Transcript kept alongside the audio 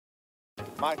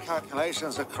my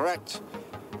calculations are correct,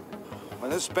 when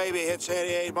this baby hits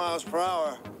 88 miles per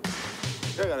hour,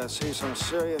 you're gonna see some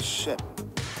serious shit.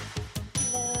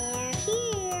 They're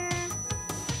here.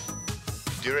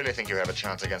 Do you really think you have a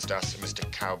chance against us, Mr.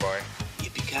 Cowboy?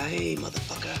 Yippee-ki-yay,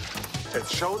 motherfucker.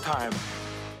 It's showtime.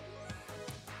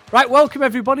 Right, welcome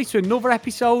everybody to another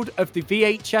episode of the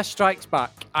VHS Strikes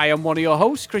Back. I am one of your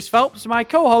hosts, Chris Phelps. My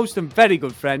co-host and very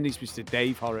good friend is Mr.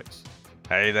 Dave Horrocks.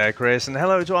 Hey there, Chris, and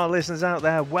hello to our listeners out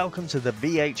there. Welcome to the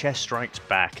VHS Strikes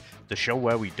Back, the show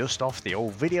where we dust off the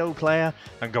old video player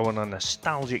and go on a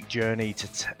nostalgic journey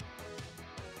to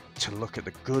look at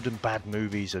the good and bad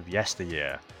movies of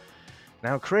yesteryear.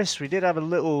 Now, Chris, we did have a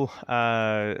little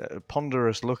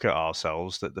ponderous look at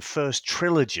ourselves that the first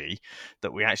trilogy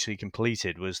that we actually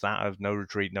completed was that of No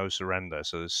Retreat, No Surrender.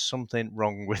 So there's something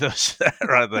wrong with us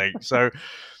there, I think. So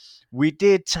we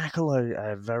did tackle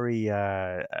a very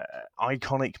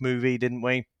iconic movie, didn't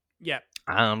we? Yeah.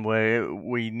 And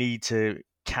we need to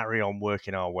carry on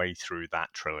working our way through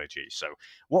that trilogy. So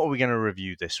what are we going to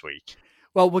review this week?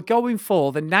 Well, we're going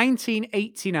for the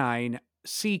 1989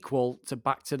 sequel to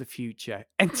Back to the Future,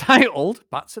 entitled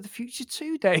Back to the Future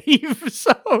 2, Dave.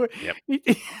 So, yep.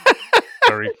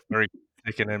 very, very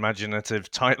thick and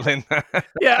imaginative titling.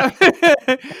 Yeah.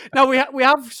 Now, we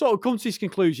have sort of come to this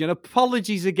conclusion.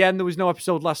 Apologies again, there was no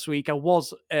episode last week. I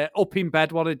was up in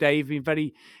bed one day, being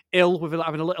very ill with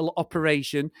having a little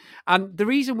operation. And the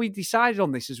reason we decided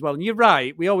on this as well, and you're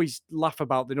right, we always laugh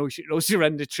about the No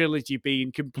Surrender trilogy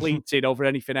being completed over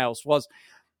anything else, was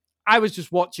I was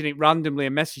just watching it randomly,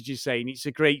 and messages saying it's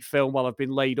a great film while I've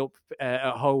been laid up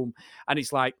at home. And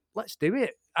it's like, let's do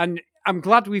it. And I'm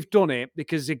glad we've done it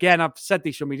because, again, I've said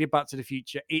this when we did Back to the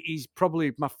Future. It is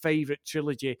probably my favourite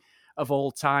trilogy of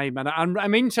all time. And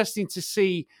I'm interested to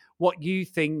see what you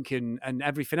think and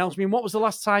everything else. I mean, what was the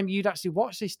last time you'd actually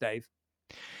watched this, Dave?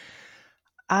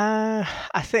 I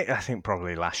think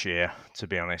probably last year, to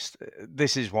be honest.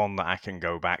 This is one that I can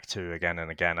go back to again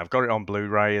and again. I've got it on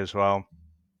Blu-ray as well.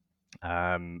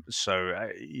 It's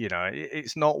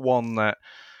not one that,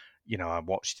 I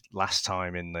watched last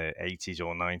time in the 80s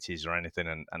or 90s or anything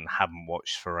and haven't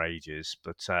watched for ages.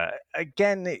 But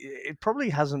again, it probably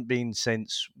hasn't been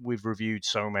since we've reviewed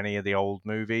so many of the old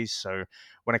movies. So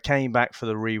when I came back for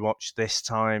the rewatch this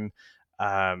time,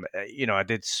 I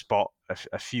did spot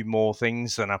a few more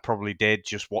things than I probably did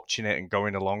just watching it and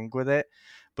going along with it.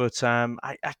 But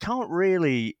I can't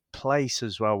really place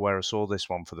as well where I saw this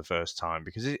one for the first time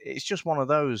because it's just one of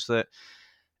those that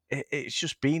it's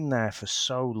just been there for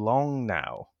so long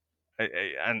now.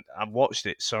 And I've watched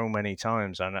it so many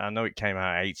times. And I know it came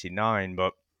out in 89,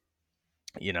 but,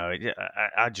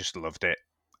 I just loved it.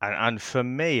 And for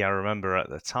me, I remember at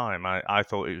the time, I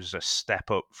thought it was a step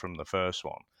up from the first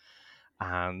one.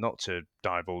 And not to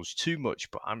divulge too much,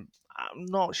 but I'm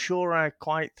not sure I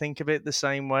quite think of it the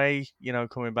same way,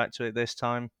 coming back to it this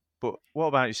time. But what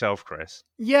about yourself, Chris?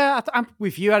 Yeah, I'm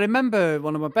with you. I remember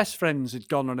one of my best friends had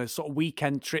gone on a sort of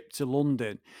weekend trip to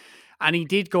London, and he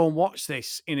did go and watch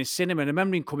this in a cinema. And I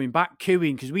remember him coming back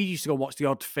queuing because we used to go and watch the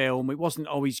odd film. It wasn't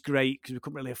always great because we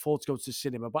couldn't really afford to go to the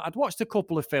cinema. But I'd watched a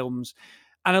couple of films,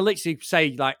 and I literally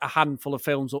say like a handful of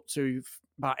films up to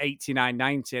about 89,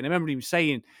 90. And I remember him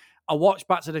saying, I watched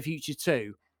Back to the Future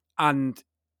 2, and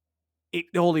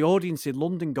all the audience in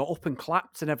London got up and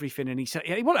clapped and everything. And he said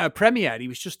he wasn't at a premiere. He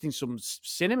was just in some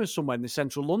cinema somewhere in the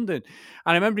central London.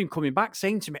 And I remember him coming back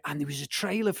saying to me, and there was a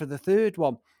trailer for the third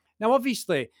one. Now,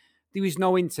 obviously, there was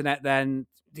no internet then.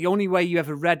 The only way you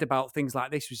ever read about things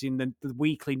like this was in the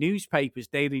weekly newspapers,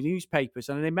 daily newspapers.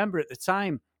 And I remember at the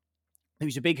time, there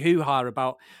was a big hoo-ha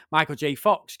about Michael J.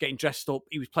 Fox getting dressed up.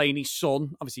 He was playing his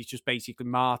son. Obviously, it's just basically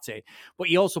Marty. But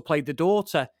he also played the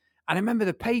daughter. And I remember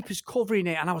the papers covering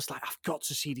it. And I was like, I've got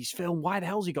to see this film. Why the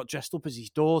hell's he got dressed up as his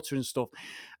daughter and stuff?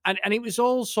 And it was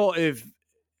all sort of,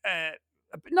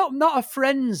 not a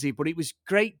frenzy, but it was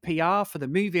great PR for the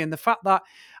movie. And the fact that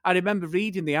I remember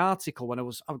reading the article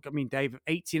when Dave,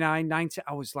 89, 90,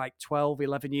 I was like 12,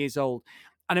 11 years old.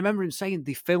 And I remember him saying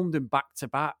they filmed them back to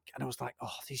back. And I was like,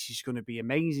 oh, this is going to be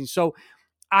amazing. So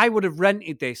I would have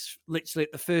rented this literally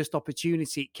at the first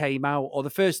opportunity it came out, or the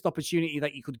first opportunity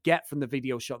that you could get from the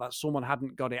video shop that someone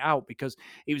hadn't got it out, because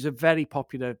it was a very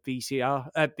popular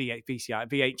VHS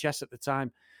at the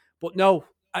time. But no,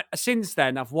 since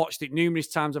then, I've watched it numerous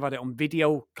times. I've had it on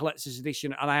video collector's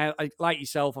edition. And I like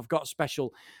yourself, I've got a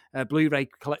special Blu-ray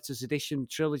collector's edition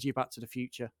trilogy Back to the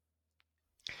Future.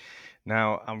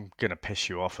 Now, I'm going to piss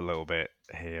you off a little bit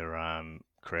here,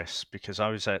 Chris, because I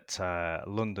was at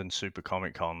London Super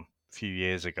Comic Con a few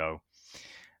years ago,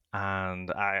 and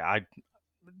I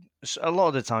a lot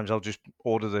of the times I'll just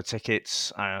order the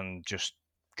tickets and just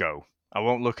go. I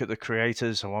won't look at the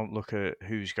creators. I won't look at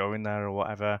who's going there or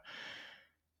whatever.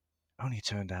 Only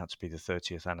turned out to be the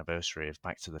 30th anniversary of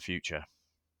Back to the Future.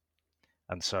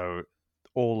 And so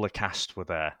all the cast were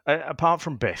there. Apart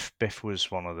from Biff. Biff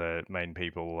was one of the main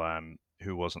people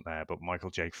who wasn't there. But Michael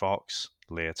J. Fox,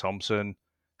 Leah Thompson.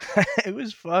 It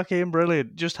was fucking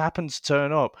brilliant. Just happened to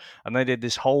turn up. And they did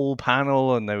this whole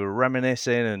panel and they were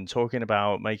reminiscing and talking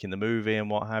about making the movie and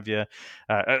what have you.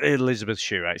 Elizabeth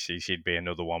Shue, actually, she'd be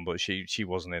another one, but she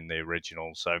wasn't in the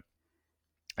original. So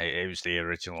it was the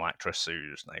original actress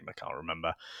whose name I can't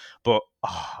remember. But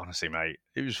honestly, mate,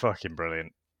 it was fucking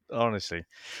brilliant. Honestly,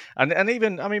 and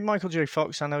even Michael J.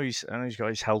 Fox. I know he's got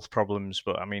his health problems,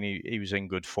 but I mean he was in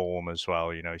good form as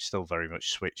well. You know, he's still very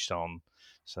much switched on.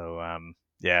 So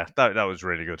yeah, that was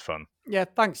really good fun. Yeah,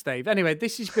 thanks, Dave. Anyway,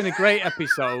 this has been a great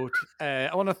episode. I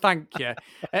want to thank you.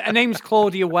 Her name's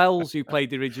Claudia Wells, who played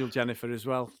the original Jennifer as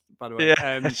well, by the way.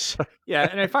 Yeah. Yeah,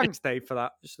 anyway, thanks, Dave, for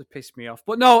that. Just to piss me off.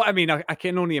 But no, I mean, I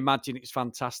can only imagine it's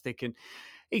fantastic. And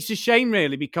it's a shame,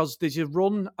 really, because there's a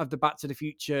run of the Back to the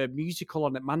Future musical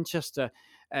on at Manchester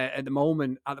at the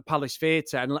moment at the Palace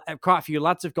Theatre. And quite a few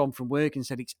lads have gone from work and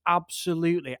said it's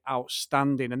absolutely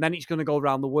outstanding. And then it's going to go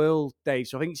around the world, Dave.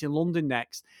 So I think it's in London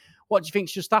next. What do you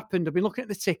think's just happened? I've been looking at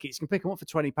the tickets. You can pick them up for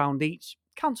 £20 each.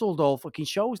 Cancelled all fucking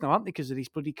shows now, aren't they, because of this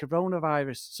bloody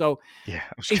coronavirus? So yeah,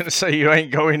 I was going to say you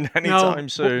ain't going anytime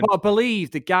soon. But I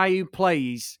believe the guy who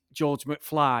plays George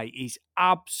McFly is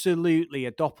absolutely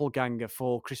a doppelganger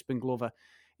for Crispin Glover.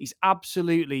 He's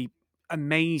absolutely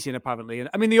amazing, apparently. And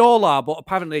I mean, they all are, but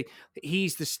apparently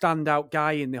he's the standout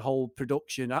guy in the whole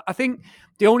production. I think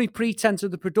the only pretense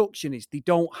of the production is they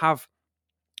don't have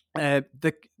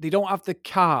the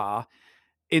car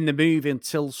in the movie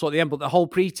until sort of the end, but the whole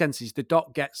pretense is the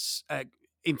Doc gets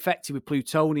infected with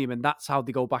plutonium, and that's how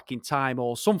they go back in time,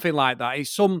 or something like that.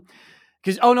 It's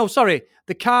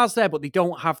the car's there, but they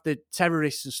don't have the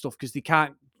terrorists and stuff because they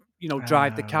can't,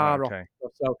 drive the car off.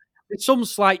 So it's some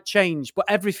slight change, but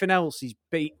everything else is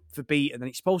beat for beat, and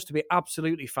it's supposed to be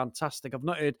absolutely fantastic. I've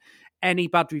not heard any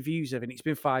bad reviews of it. It's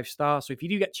been 5 stars. So if you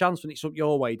do get a chance when it's up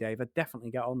your way, Dave, I'd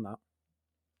definitely get on that.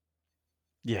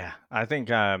 Yeah, I think.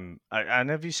 And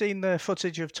have you seen the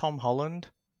footage of Tom Holland?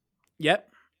 Yep.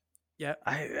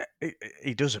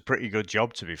 He does a pretty good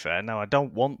job, to be fair. Now, I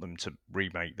don't want them to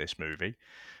remake this movie,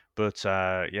 but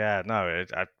I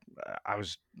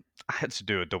had to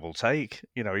do a double take.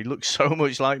 He looks so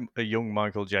much like a young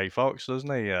Michael J. Fox,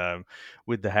 doesn't he?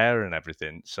 With the hair and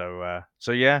everything. So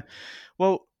yeah.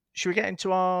 Well, should we get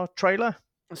into our trailer?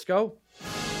 Let's go.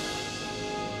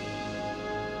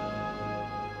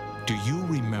 Do you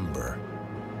remember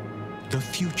the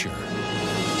future?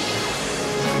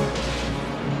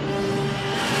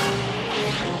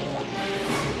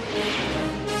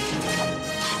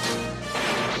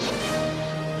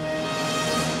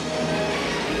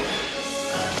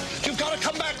 You've got to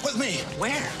come back with me.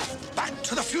 Where? Back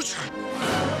to the future.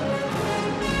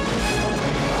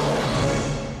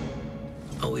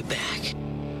 Are we back?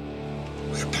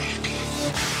 We're back.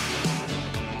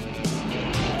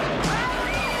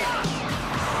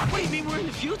 What do you mean we're in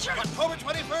the future? October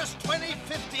 21st,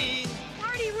 2015.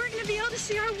 Marty, we're going to be able to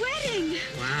see our wedding.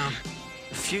 Wow.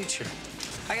 The future.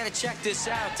 I gotta check this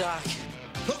out, Doc.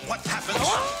 Look what happens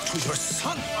to your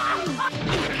son.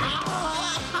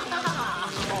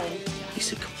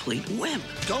 He's a complete wimp.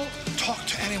 Don't talk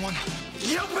to anyone.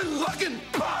 You've been looking,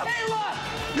 Bob. Hey,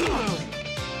 look!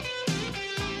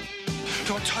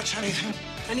 Don't touch anything.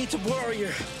 I need to borrow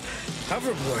your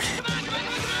hoverboard.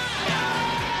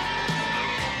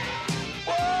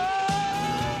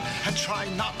 And try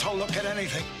not to look at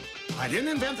anything. I didn't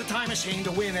invent the time machine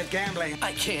to win at gambling.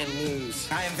 I can't lose.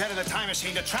 I invented a time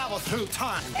machine to travel through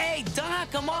time. Hey, Doc,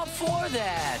 I'm all for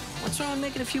that. What's wrong with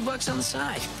making a few bucks on the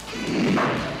side?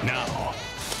 Now,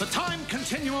 the time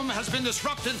continuum has been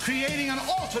disrupted, creating an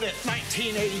alternate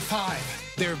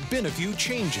 1985. There have been a few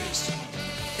changes.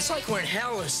 It's like we're in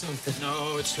hell or something.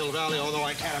 No, it's Hill Valley, although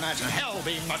I can't imagine hell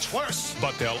being much worse.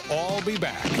 But they'll all be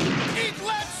back. Eat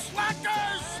less,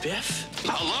 slackers! Biff?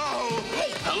 Hello?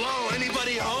 Hello,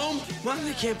 anybody home? Mom,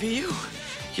 that can't be you.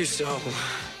 You're so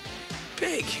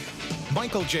big.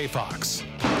 Michael J. Fox.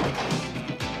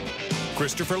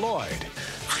 Christopher Lloyd.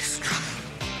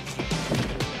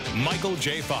 Michael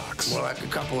J. Fox. More like a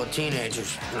couple of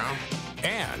teenagers,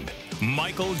 And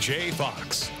Michael J.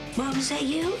 Fox. Mom, is that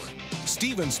you?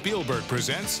 Steven Spielberg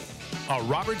presents a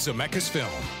Robert Zemeckis film,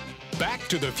 Back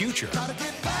to the Future,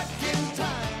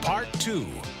 Part 2.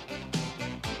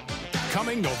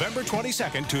 Coming November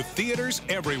 22nd to theaters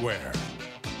everywhere.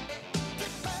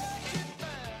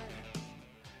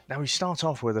 Now, we start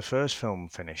off with the first film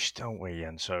finished, don't we?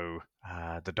 And so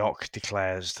The doc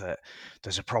declares that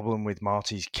there's a problem with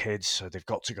Marty's kids, so they've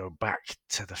got to go back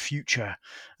to the future.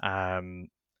 And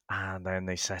then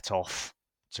they set off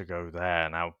to go there.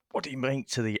 Now, what do you make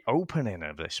to the opening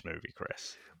of this movie,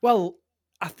 Chris? Well,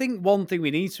 I think one thing we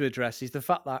need to address is the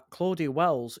fact that Claudia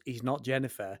Wells is not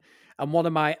Jennifer. And one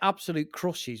of my absolute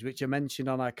crushes, which I mentioned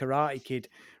on our Karate Kid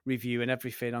review and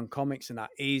everything on comics and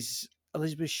that, is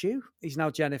Elizabeth Shue. Is now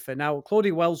Jennifer. Now,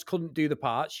 Claudia Wells couldn't do the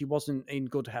part. She wasn't in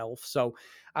good health, so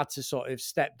had to sort of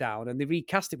step down. And they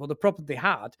recast it. But the problem they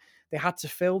had to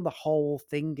film the whole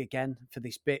thing again for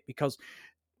this bit, because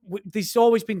there's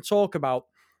always been talk about,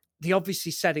 they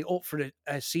obviously set it up for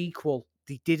a sequel.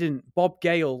 They didn't. Bob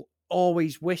Gale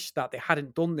always wished that they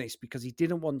hadn't done this because he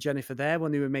didn't want Jennifer there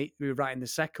when they were writing the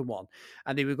second one,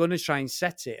 and they were going to try and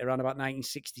set it around about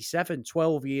 1967,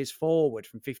 12 years forward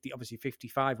from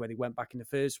 55 where they went back in the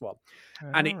first one.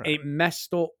 And it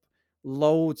messed up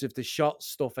loads of the shot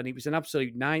stuff, and it was an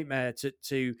absolute nightmare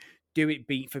to do it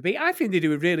beat for beat. I think they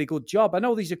do a really good job. I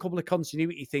know there's a couple of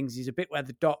continuity things. There's a bit where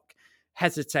the doc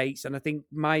hesitates, and I think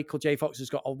Michael J. Fox has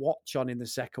got a watch on in the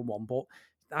second one, but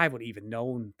I wouldn't even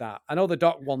known that. I know the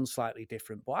doc one's slightly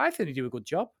different, but I think they do a good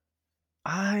job.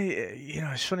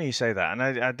 It's funny you say that, and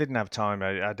I didn't have time.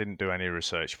 I didn't do any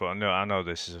research, but I know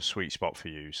this is a sweet spot for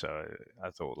you, so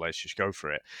I thought let's just go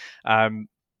for it.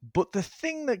 But the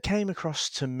thing that came across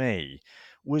to me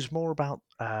was more about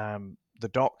the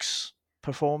doc's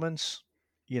performance.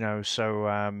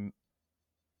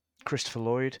 Christopher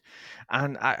Lloyd,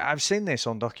 and I've seen this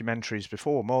on documentaries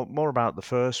before, more about the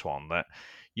first one, that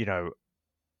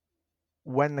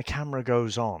when the camera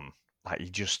goes on, like he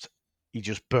just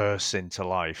bursts into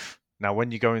life. Now,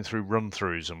 when you're going through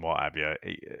run-throughs and what have you,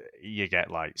 you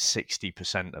get like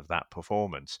 60% of that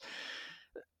performance.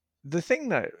 The thing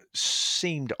that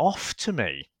seemed off to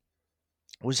me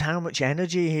was how much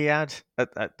energy he had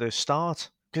at the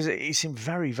start, because it seemed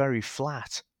very, very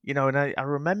flat. And I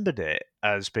remembered it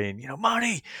as being,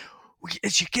 Marty,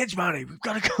 it's your kids, Marty. We've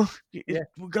got to go.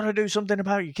 We've got to do something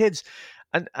about your kids.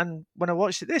 And when I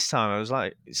watched it this time, I was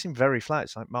like, it seemed very flat.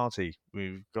 It's like, Marty,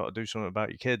 we've got to do something about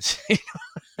your kids.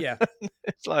 Yeah.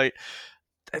 It's like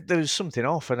there was something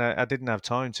off, and I didn't have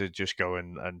time to just go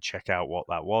and check out what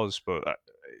that was. But it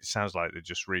sounds like they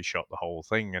just reshot the whole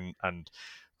thing. And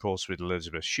of course, with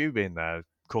Elizabeth Shue being there, of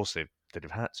course they'd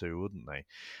have had to, wouldn't they?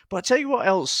 But I tell you what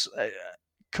else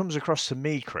comes across to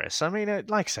me, Chris. I mean,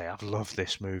 like I say, I've loved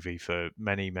this movie for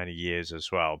many, many years as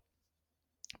well.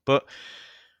 But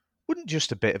wouldn't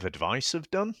just a bit of advice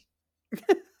have done?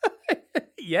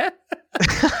 Yeah.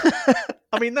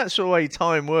 I mean, that's the way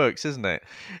time works, isn't it?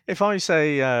 If I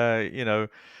say,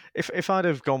 if I'd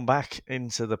have gone back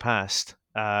into the past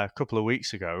a couple of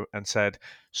weeks ago and said,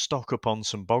 stock up on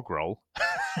some bog roll,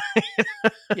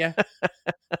 yeah,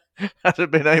 I'd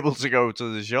have been able to go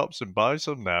to the shops and buy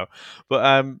some now.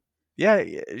 But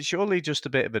surely just a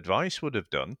bit of advice would have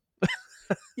done.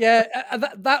 Yeah,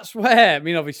 that's where, I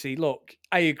mean, obviously, look,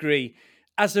 I agree.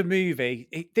 As a movie,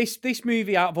 this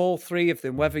movie, out of all three of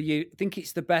them, whether you think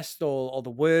it's the best or the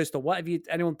worst or whatever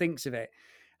anyone thinks of it,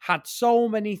 had so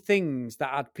many things that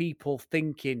had people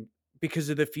thinking because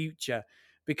of the future.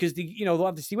 Because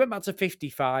obviously went back to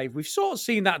 55. We've sort of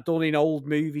seen that done in old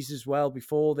movies as well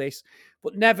before this,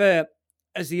 but never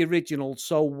as the original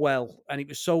so well. And it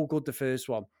was so good, the first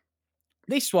one.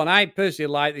 This one, I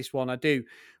personally like this one, I do.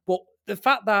 But the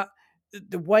fact that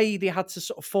the way they had to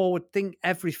sort of forward think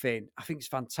everything, I think is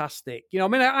fantastic. I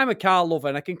mean, I'm a car lover,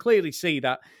 and I can clearly see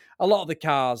that a lot of the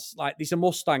cars, like there's a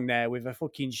Mustang there with a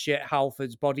fucking shit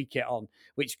Halfords body kit on,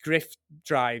 which Griff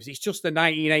drives. It's just a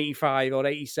 1985 or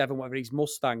 87, whatever it is,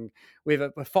 Mustang with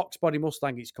a Fox body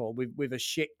Mustang, it's called, with a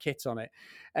shit kit on it.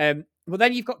 But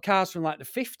then you've got cars from like the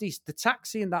 50s, the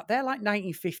Taxi and that, they're like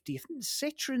 1950, I think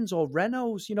Citroens or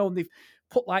Renaults, and they've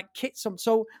put like kits on.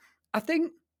 So I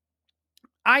think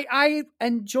I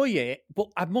enjoy it, but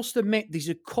I must admit there's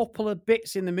a couple of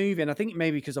bits in the movie, and I think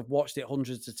maybe because I've watched it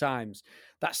hundreds of times,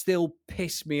 that still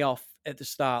piss me off at the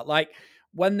start. Like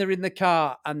when they're in the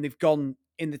car and they've gone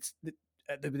in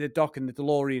the dock and the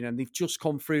DeLorean, and they've just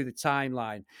come through the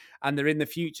timeline, and they're in the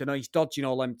future. He's dodging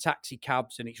all them taxi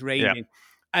cabs, and it's raining,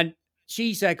 and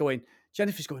she's there going,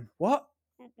 Jennifer's going, what?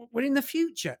 We're in the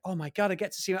future. Oh my God, I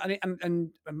get to see it.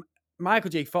 And Michael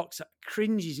J. Fox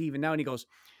cringes even now, and he goes,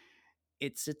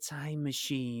 it's a time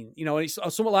machine, and it's or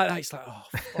something like that. It's like, oh,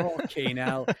 fucking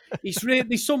hell. It's really,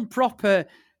 there's some proper,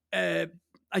 as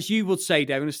you would say,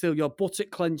 Darren, and still your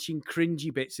buttock clenching,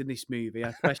 cringy bits in this movie,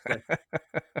 especially.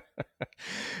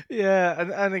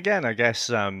 Yeah, and again, I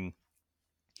guess I'm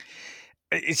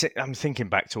thinking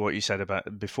back to what you said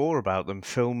about before about them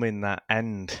filming that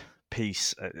end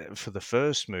piece for the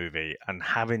first movie and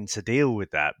having to deal with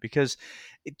that, because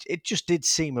it just did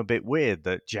seem a bit weird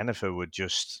that Jennifer would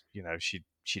just,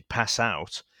 she'd pass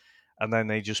out and then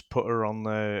they just put her on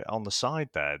the side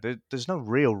there. There's no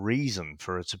real reason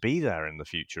for her to be there in the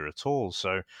future at all.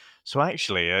 So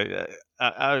actually,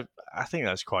 I think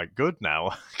that's quite good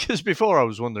now, because before I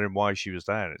was wondering why she was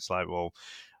there, and it's like, well,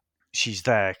 she's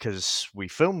there because we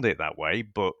filmed it that way,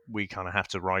 but we kind of have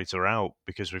to write her out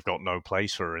because we've got no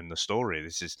place for her in the story.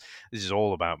 This is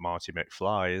all about Marty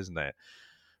McFly, isn't it?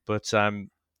 But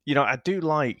I do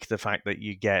like the fact that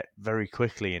you get very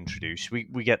quickly introduced.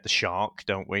 We get the shark,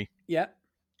 don't we? Yeah.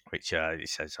 Which he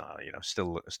says,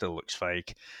 still looks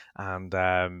fake,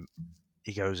 and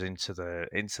he goes into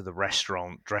the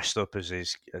restaurant dressed up as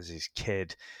his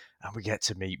kid, and we get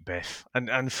to meet Biff.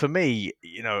 And for me,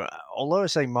 although I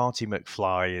say Marty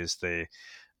McFly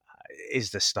is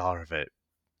the star of it,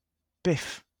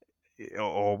 Biff,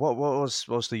 or what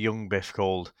was the young Biff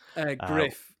called?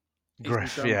 Griff.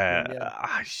 Griff,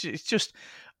 yeah. It's just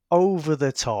over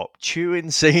the top,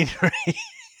 chewing scenery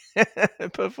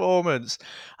performance.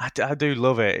 I do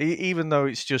love it, even though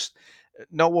it's just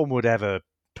no one would ever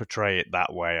portray it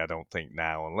that way. I don't think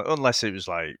now, unless it was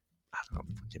like, I don't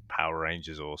know, Power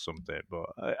Rangers or something. But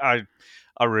I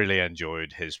really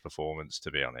enjoyed his performance,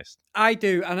 to be honest. I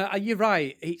do, and you're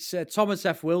right. It's Thomas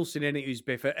F. Wilson in it who's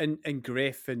Biff, and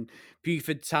Griff, and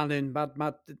Buford Tannen,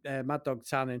 Mad Dog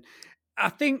Tannen. I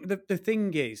think the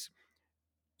thing is,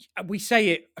 we say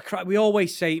it, we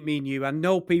always say it, me and you. I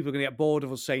know people are going to get bored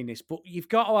of us saying this, but you've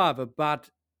got to have a bad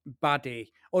baddie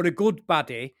or a good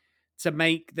baddie to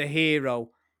make the hero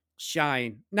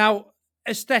shine. Now,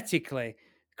 aesthetically,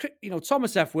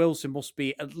 Thomas F. Wilson must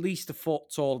be at least a foot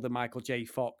taller than Michael J.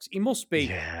 Fox. He must be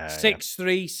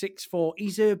 6'3", 6'4".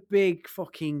 He's a big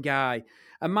fucking guy.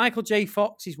 And Michael J.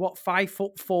 Fox is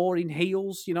 5'4" in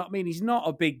heels. You know what I mean? He's not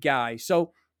a big guy.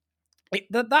 So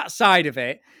that side of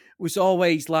it was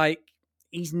always like,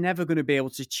 he's never going to be able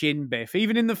to chin Biff.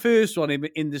 Even in the first one,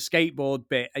 in the skateboard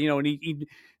bit, and he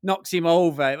knocks him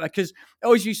over. Because it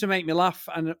always used to make me laugh.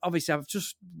 And obviously, I've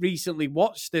just recently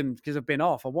watched them because I've been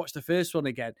off. I watched the first one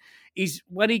again. Is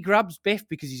when he grabs Biff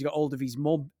because he's got hold of his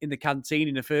mum in the canteen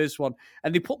in the first one.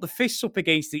 And they put the fists up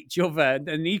against each other.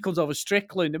 And he comes over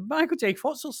Strickland. And Michael J.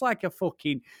 Fox looks like a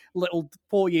fucking little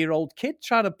 4-year-old kid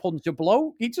trying to punch a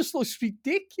bloke. He just looks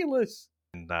ridiculous.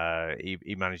 And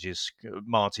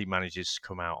Marty manages to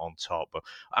come out on top. But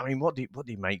I mean, what do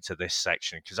you make to this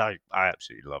section? Because I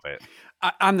absolutely love it.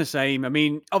 I'm the same. I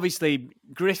mean, obviously,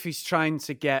 Griff is trying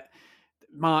to get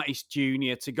Marty's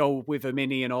Jr. to go with a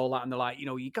mini and all that, and they're like,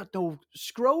 you got no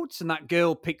scrotes, and that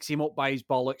girl picks him up by his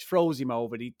bollocks, throws him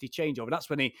over, they change over. That's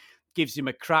when he gives him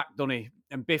a crack, doesn't he?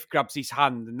 And Biff grabs his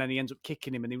hand, and then he ends up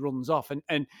kicking him, and he runs off.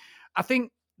 And I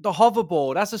think the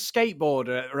hoverboard, as a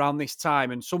skateboarder around this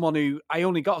time, and someone who, I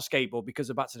only got a skateboard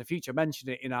because of Back to the Future, I mentioned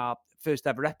it in our first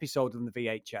ever episode on the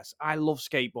VHS. I love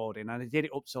skateboarding, and I did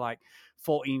it up to like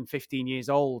 14, 15 years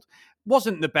old.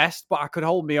 Wasn't the best, but I could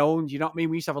hold my own. You know what I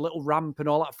mean? We used to have a little ramp and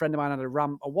all that. A friend of mine had a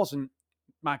ramp. I wasn't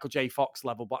Michael J. Fox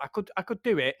level, but I could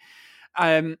do it.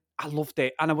 I loved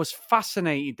it. And I was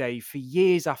fascinated, Dave, for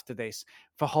years after this,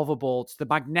 for hoverboards,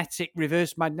 the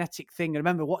reverse magnetic thing. I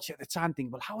remember watching it at the time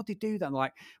thinking, well, how would they do that? And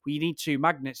like, well, you need two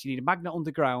magnets. You need a magnet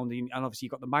underground, and obviously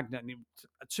you've got the magnet, and you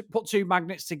put two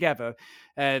magnets together,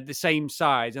 the same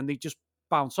size, and they just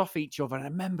bounce off each other. And I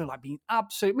remember like being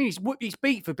absolutely, it's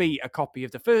beat for beat a copy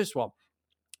of the first one.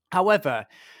 However,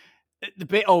 the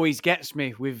bit always gets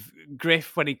me with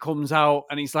Griff when he comes out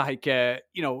and he's like, yo,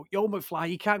 McFly,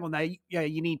 you can't go in there. Yeah,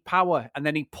 you need power. And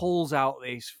then he pulls out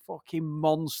this fucking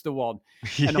monster one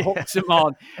and hooks him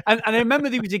on. And I remember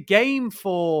there was a game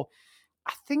for,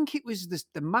 I think it was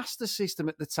the Master System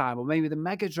at the time, or maybe the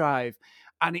Mega Drive.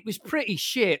 And it was pretty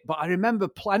shit, but I remember,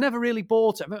 I never really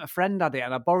bought it. I think a friend had it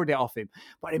and I borrowed it off him.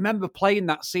 But I remember playing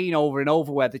that scene over and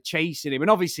over where they're chasing him.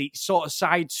 And obviously, it's sort of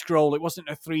side scroll. It wasn't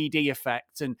a 3D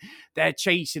effect. And they're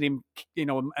chasing him,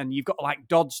 and you've got to like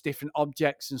dodge different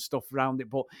objects and stuff around it.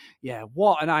 But yeah,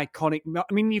 what an iconic,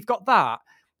 I mean, you've got that.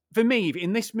 For me,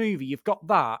 in this movie, you've got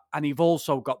that, and you've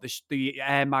also got the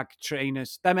Air Mag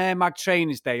trainers. Them Air Mag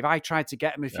trainers, Dave, I tried to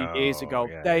get them a few years ago.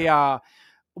 Yeah. They are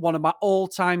one of my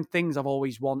all-time things I've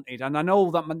always wanted. And I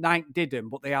know that my Nike didn't,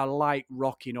 but they are like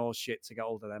rocking or shit to get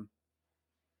hold of them.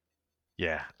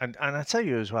 Yeah, and I tell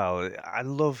you as well, I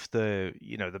love the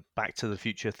Back to the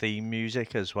Future theme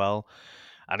music as well.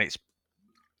 And it's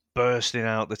bursting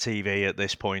out the TV at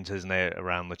this point, isn't it,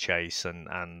 around the chase, and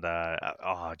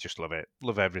I just love it.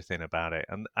 Love everything about it.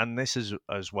 And this is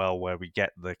as well where we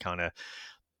get the kind of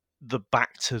the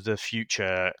Back to the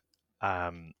Future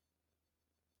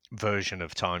version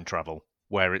of time travel,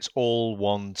 where it's all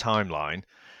one timeline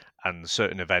and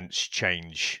certain events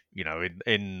change. You know,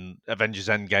 in Avengers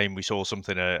Endgame, we saw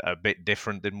something a bit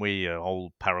different, didn't we? A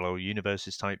whole parallel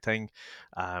universes type thing.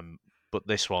 But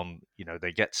this one, you know,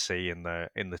 they get to see in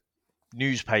the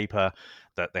newspaper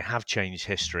that they have changed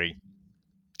history.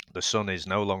 The son is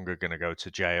no longer going to go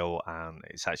to jail, and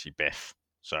it's actually Biff.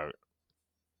 So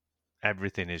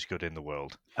everything is good in the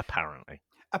world, apparently.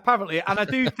 Apparently, and I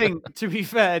do think, to be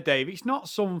fair, Dave, it's not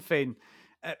something.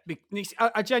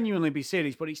 I genuinely be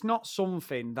serious, but it's not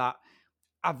something that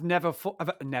I've never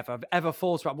ever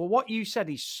thought about. But what you said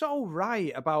is so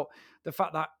right about the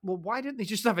fact that, well, why didn't they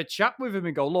just have a chat with him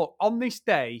and go, look, on this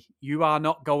day you are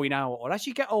not going out, or as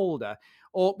you get older,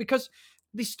 or because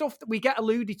the stuff that we get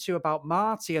alluded to about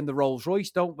Marty and the Rolls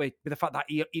Royce, don't we? With the fact that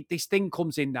this thing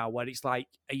comes in now where it's like,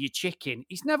 are you chicken?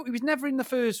 He was never in the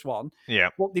first one. Yeah.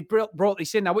 But they brought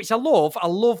this in now, which I love. I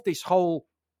love this whole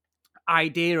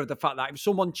idea of the fact that if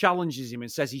someone challenges him and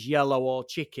says he's yellow or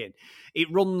chicken, it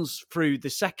runs through the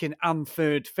second and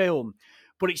third film.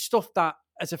 But it's stuff that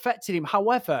has affected him.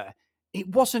 However, it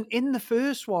wasn't in the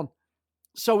first one.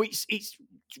 So it's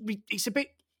a bit,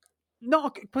 not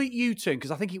a complete U-turn,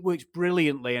 because I think it works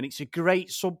brilliantly and it's a great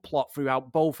subplot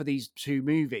throughout both of these two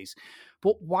movies.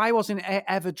 But why wasn't it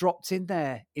ever dropped in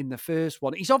there in the first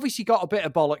one? He's obviously got a bit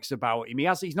of bollocks about him.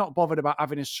 He's not bothered about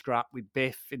having a scrap with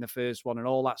Biff in the first one and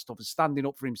all that stuff and standing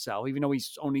up for himself, even though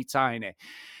he's only tiny.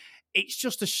 It's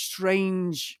just a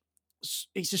strange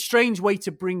way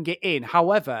to bring it in.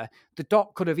 However, the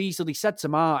Doc could have easily said to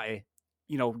Marty,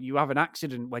 you know, you have an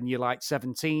accident when you're like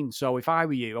 17. So if I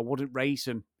were you, I wouldn't race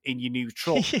him in your new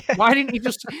truck. Yeah. Why didn't he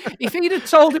just, if he'd have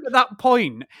told him at that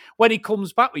point when he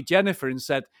comes back with Jennifer and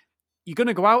said, you're going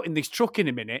to go out in this truck in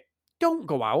a minute, don't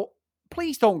go out.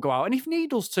 Please don't go out. And if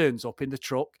Needles turns up in the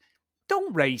truck,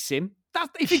 don't race him.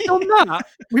 If he'd done that,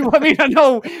 I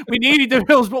know we needed the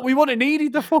films, but we wouldn't have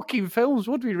needed the fucking films,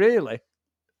 would we really?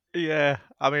 Yeah,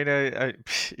 I mean,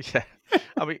 yeah.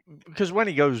 I mean, because when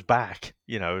he goes back,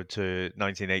 you know, to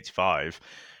 1985,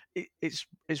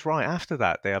 it's right after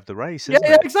that they have the race, isn't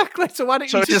yeah, it? Exactly. So why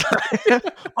don't you just like,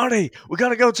 Arnie, we got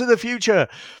to go to the future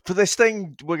for this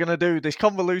thing we're going to do, this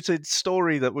convoluted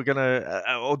story that we're going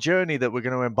to, or journey that we're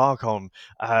going to embark on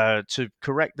to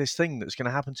correct this thing that's going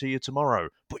to happen to you tomorrow.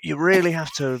 But you really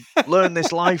have to learn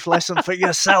this life lesson for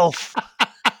yourself.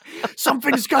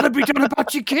 Something's got to be done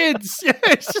about your kids. Yeah,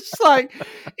 it's just like,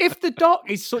 if the Doc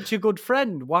is such a good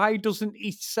friend, why doesn't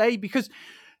he say? Because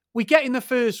we get in the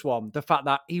first one the fact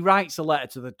that he writes a letter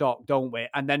to the Doc, don't we?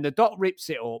 And then the Doc rips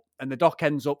it up, and the Doc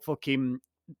ends up fucking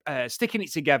sticking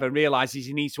it together and realizes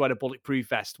he needs to wear a bulletproof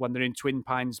vest when they're in Twin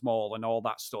Pines Mall and all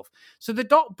that stuff. So the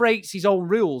Doc breaks his own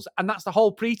rules, and that's the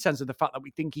whole pretense of the fact that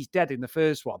we think he's dead in the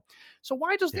first one. So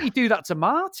why doesn't he do that to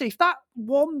Marty? If that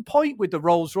one point with the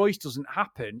Rolls Royce doesn't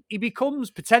happen, he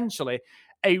becomes potentially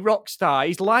a rock star.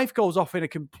 His life goes off in a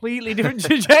completely different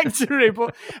trajectory.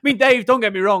 But I mean, Dave, don't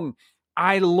get me wrong,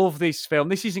 I love this film.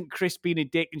 This isn't Chris being a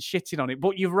dick and shitting on it,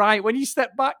 but you're right. When you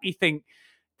step back, you think,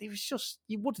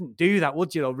 you wouldn't do that,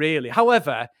 would you, though, really?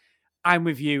 However, I'm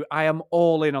with you. I am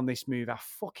all in on this movie. I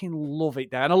fucking love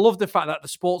it there. And I love the fact that the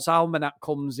sports almanac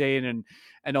comes in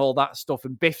and all that stuff.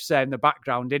 And Biff's there in the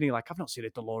background, isn't he? Like, I've not seen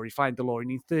a flying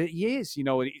DeLorean in 30 years, you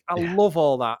know. I love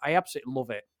all that. I absolutely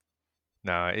love it.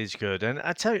 No, it is good. And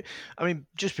I tell you, I mean,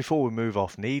 just before we move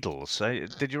off Needles,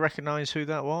 did you recognise who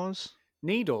that was?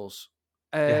 Needles?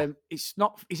 It's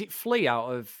not, is it Flea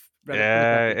out of...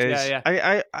 Yeah, it is. Yeah.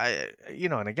 I, you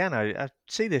know, and again, I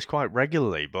see this quite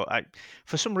regularly, but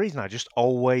for some reason, I just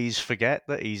always forget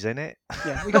that he's in it.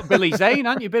 Yeah, we got Billy Zane,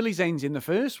 haven't you? Billy Zane's in the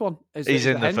first one. He's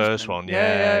in the first one,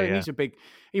 yeah. And he's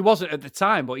he wasn't at the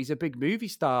time, but he's a big movie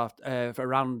star for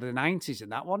around the 90s in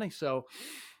that one. So,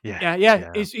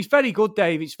 yeah. It's very good,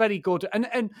 Dave. It's very good.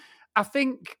 And I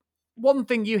think one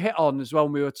thing you hit on as well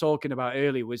when we were talking about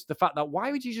earlier was the fact that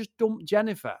why would you just dump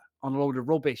Jennifer on a load of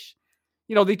rubbish?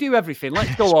 You know, they do everything.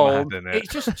 Let's go home.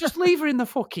 It's just leave her in the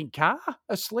fucking car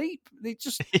asleep. It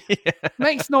just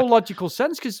makes no logical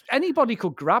sense because anybody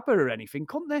could grab her or anything,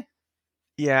 couldn't they?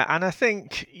 Yeah, and I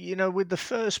think, you know, with the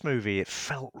first movie, it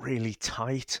felt really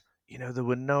tight. You know, there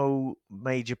were no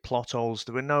major plot holes.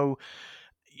 There were no,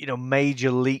 you know,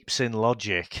 major leaps in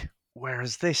logic.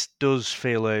 Whereas this does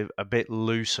feel a bit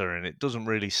looser and it doesn't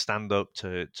really stand up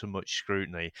to much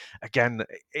scrutiny. Again,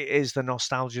 it is the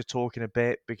nostalgia talking a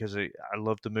bit because I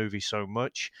love the movie so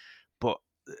much, but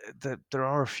there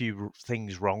are a few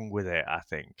things wrong with it, I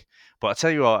think. But I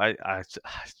tell you what, I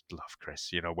love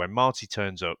Chris. You know, when Marty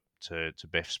turns up to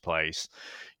Biff's place,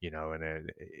 you know, and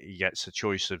he gets a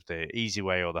choice of the easy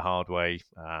way or the hard way.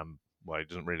 well, he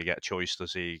doesn't really get a choice,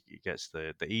 does he? He gets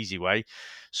the easy way,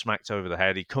 smacked over the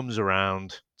head. He comes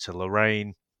around to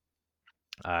Lorraine,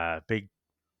 big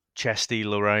chesty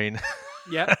Lorraine.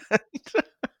 Yeah.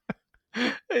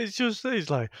 He's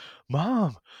like,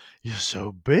 Mom, you're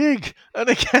so big. And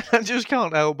again, I just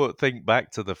can't help but think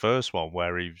back to the first one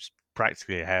where he's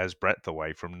practically a hair's breadth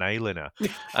away from nailing her.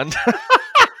 And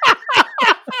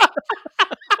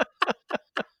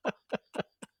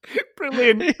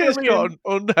Brilliant. He's got an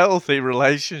unhealthy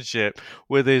relationship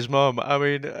with his mum. I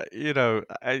mean,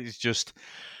 it's just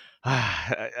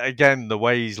again the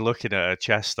way he's looking at her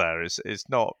chest there is it's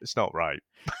not right.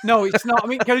 No, it's not. I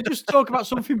mean, can I just talk about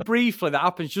something briefly that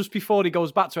happens just before he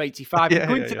goes back to 85?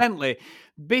 Coincidentally,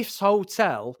 Biff's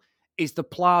hotel is the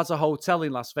Plaza Hotel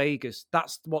in Las Vegas.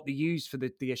 That's what they use for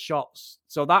the shots.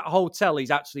 So that hotel is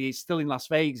still in Las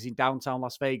Vegas, in downtown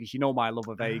Las Vegas. You know my love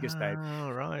of Vegas, Dave. Oh,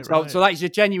 right. So that is a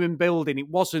genuine building. It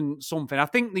wasn't something. I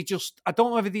think I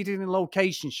don't know if they did any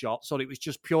location shots or it was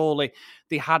just purely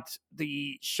they had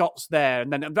the shots there.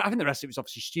 And then I think the rest of it was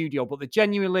obviously studio. But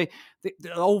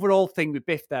the overall thing with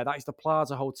Biff there, that is the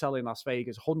Plaza Hotel in Las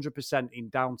Vegas, 100% in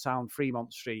downtown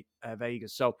Fremont Street,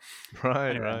 Vegas. So,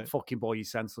 right. Fucking boy, you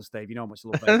senseless, Dave. You know how much I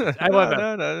love Vegas. However,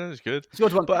 no, that's good. It's a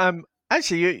good one. But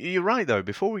actually, you're right though.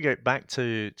 Before we get back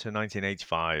to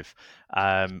 1985,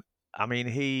 I mean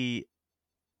he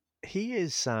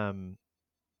is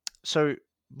so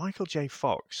Michael J.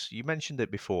 Fox. You mentioned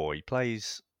it before. He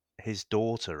plays his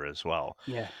daughter as well.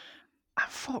 Yeah. And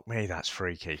fuck me, that's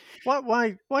freaky.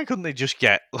 Why couldn't they just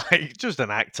get like just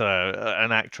an actor,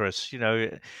 an actress?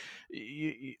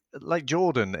 Like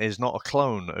Jordan is not a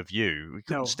clone of you. We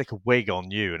couldn't stick a wig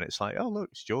on you, and it's like, oh look,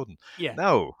 it's Jordan. Yeah.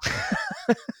 No,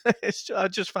 I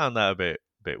just found that a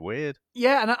bit weird.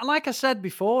 Yeah, and like I said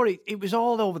before, it was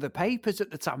all over the papers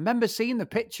at the time. I remember seeing the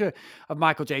picture of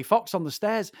Michael J. Fox on the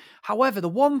stairs. However, the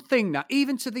one thing that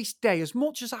even to this day, as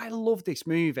much as I love this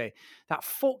movie, that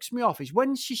fucks me off is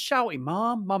when she's shouting,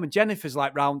 Mom, and Jennifer's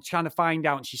like round trying to find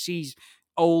out, and she sees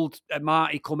old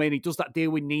Marty come in. He does that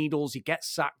deal with needles. He gets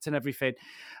sacked and everything.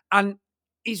 And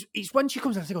it's when she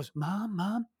comes out, she goes,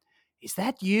 Mom, is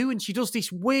that you? And she does this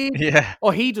weird,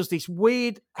 or he does this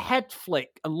weird head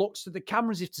flick and looks to the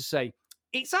camera as if to say,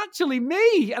 it's actually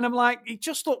me. And I'm like, it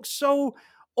just looks so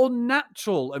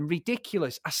unnatural and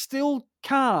ridiculous. I still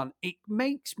can't. It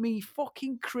makes me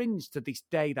fucking cringe to this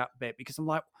day, that bit, because I'm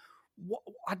like,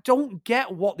 I don't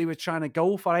get what they were trying to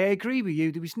go for. I agree with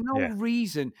you. There was no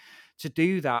reason to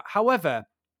do that. However,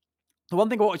 the one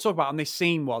thing I want to talk about on this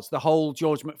scene was the whole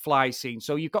George McFly scene.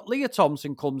 So you've got Leah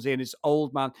Thompson comes in as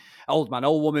old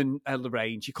woman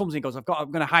Lorraine. She comes in and goes, I'm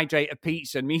going to hydrate a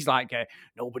pizza. And he's like,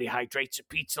 nobody hydrates a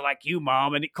pizza like you,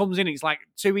 Mom. And it comes in, it's like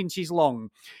 2 inches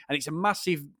long. And it's a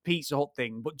massive Pizza Hut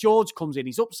thing. But George comes in,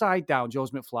 he's upside down,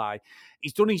 George McFly.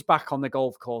 He's done his back on the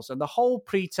golf course. And the whole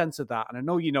pretense of that, and I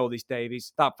know you know this, Dave,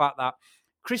 is that fact that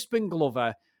Crispin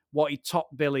Glover wanted top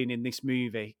billing in this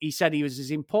movie. He said he was as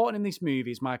important in this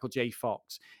movie as Michael J.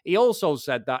 Fox. He also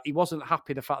said that he wasn't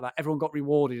happy the fact that everyone got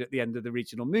rewarded at the end of the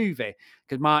original movie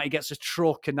because Marty gets a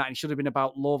truck and that it should have been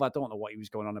about love. I don't know what he was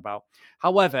going on about.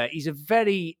 However, he's a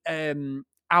very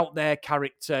out there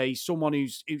character. He's someone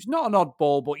who's not an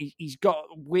oddball, but he's got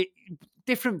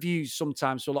different views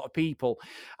sometimes to a lot of people.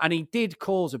 And he did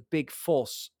cause a big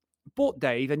fuss. But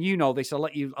Dave, and you know this, I'll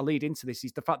lead into this,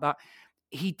 is the fact that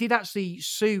he did actually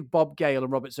sue Bob Gale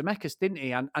and Robert Zemeckis, didn't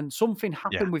he? And something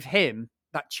happened with him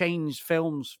that changed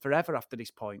films forever after this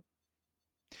point.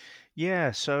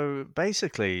 Yeah, so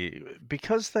basically,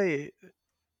 because the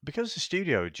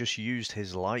studio just used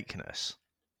his likeness,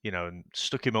 and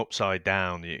stuck him upside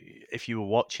down, if you were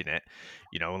watching it,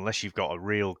 unless you've got a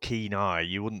real keen eye,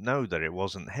 you wouldn't know that it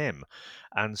wasn't him.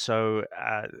 And so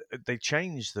they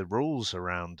changed the rules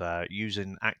around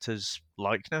using actors'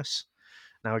 likeness.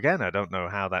 Now, again, I don't know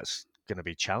how that's going to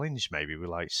be challenged maybe with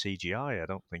like CGI. I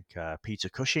don't think Peter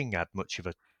Cushing had much of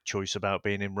a choice about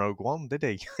being in Rogue One, did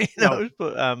he? No.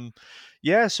 But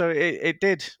so it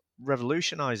did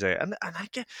revolutionize it. And I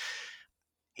get,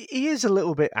 he is a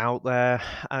little bit out there.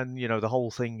 And, the whole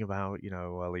thing about,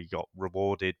 well, he got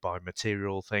rewarded by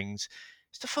material things.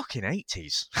 It's the fucking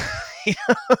 80s.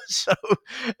 So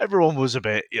everyone was a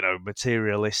bit,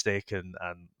 materialistic and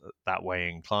that way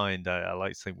inclined. I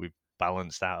like to think we've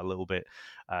balanced out a little bit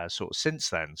sort of since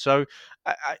then. So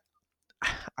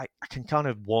I can kind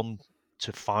of 1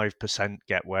 to 5%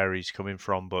 get where he's coming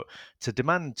from, but to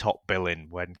demand top billing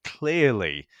when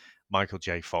clearly Michael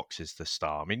J. Fox is the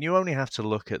star. I mean, you only have to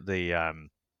look at the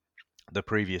the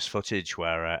previous footage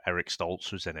where Eric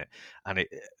Stoltz was in it, and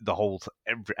the whole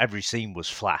every scene was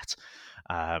flat.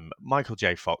 Michael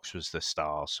J. Fox was the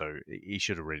star, so he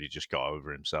should have really just got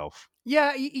over himself.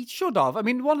 Yeah, he should have. I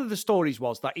mean, one of the stories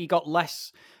was that he got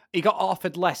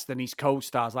offered less than his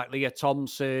co-stars like Leah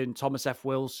Thompson, Thomas F.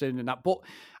 Wilson, and that. But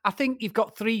I think you've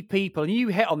got three people, and you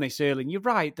hit on this earlier, and you're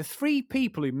right. The three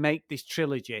people who make this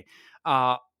trilogy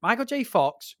are Michael J.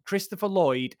 Fox, Christopher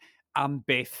Lloyd, and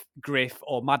Biff, Griff,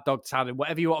 or Mad Dog Tannen,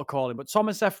 whatever you want to call him. But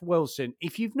Thomas F. Wilson,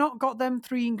 if you've not got them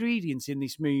three ingredients in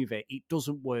this movie, it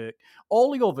doesn't work.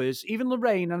 All the others, even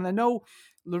Lorraine, and I know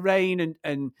Lorraine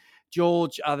and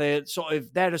George are they're a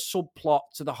subplot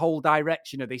to the whole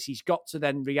direction of this. He's got to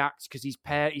then react because his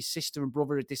sister and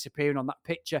brother are disappearing on that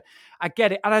picture. I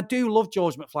get it. And I do love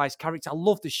George McFly's character. I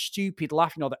love the stupid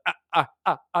laugh, all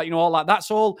that.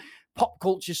 That's all pop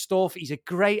culture stuff. He's a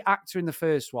great actor in the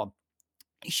first one.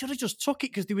 He should have just took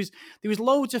it because there was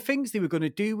loads of things they were going to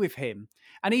do with him.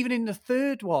 And even in the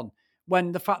third one,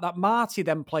 when the fact that Marty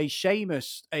then plays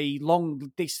Seamus, a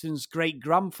long-distance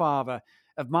great-grandfather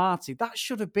of Marty, that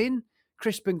should have been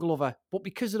Crispin Glover. But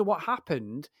because of what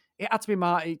happened, it had to be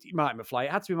Marty McFly.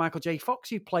 It had to be Michael J.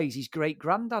 Fox who plays his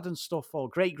great-granddad and stuff, or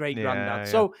great-great-granddad.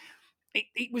 Yeah. So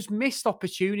it was missed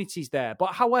opportunities there.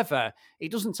 But however,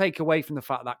 it doesn't take away from the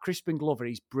fact that Crispin Glover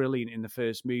is brilliant in the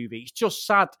first movie. It's just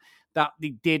sad that they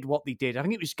did what they did. I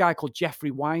think it was a guy called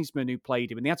Jeffrey Wiseman who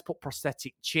played him, and they had to put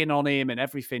prosthetic chin on him and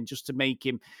everything just to make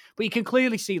him. But you can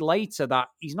clearly see later that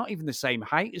he's not even the same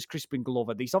height as Crispin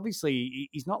Glover. He's not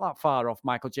that far off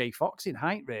Michael J. Fox in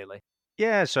height, really.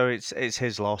 Yeah, so it's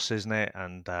his loss, isn't it?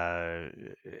 And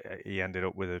he ended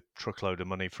up with a truckload of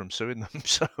money from suing them.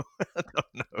 So I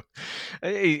don't know.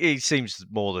 He seems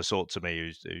more the sort to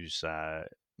me who's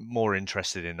more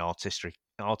interested in artistic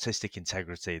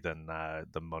integrity than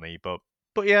money. But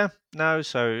yeah, no.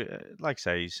 So like I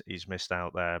say, he's missed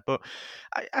out there. But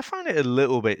I find it a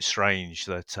little bit strange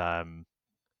that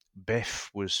Biff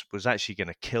was actually going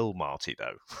to kill Marty,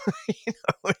 though.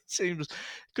 It seems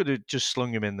could have just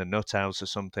slung him in the nut house or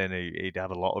something. He'd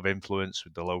have a lot of influence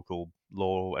with the local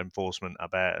law enforcement, I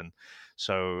bet. And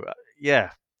so,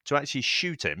 yeah, to actually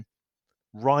shoot him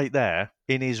right there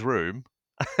in his room,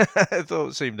 I thought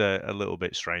it seemed a little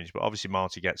bit strange. But obviously,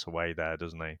 Marty gets away there,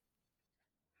 doesn't he?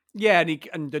 Yeah,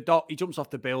 and the doc, he jumps off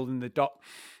the building. The doc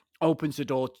opens the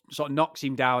door, sort of knocks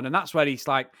him down, and that's where he's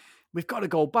like, we've got to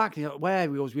go back. He's like, where?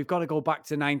 He goes, we've got to go back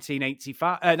to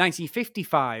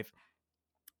 1955.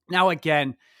 Now,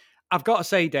 again, I've got to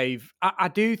say, Dave, I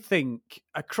do think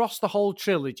across the whole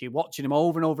trilogy, watching him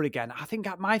over and over again, I think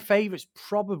my favourite's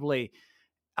probably,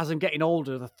 as I'm getting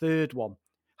older, the third one.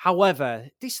 However,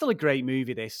 it's still a great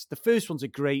movie, this. The first one's a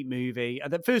great movie.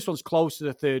 The first one's close to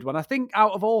the third one. I think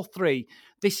out of all three,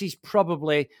 this is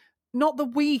probably not the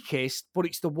weakest, but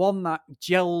it's the one that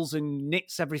gels and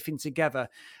knits everything together.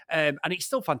 And it's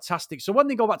still fantastic. So when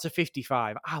they go back to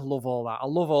 55, I love all that. I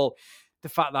love all the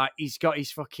fact that he's got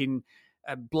his fucking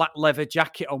black leather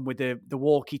jacket on with the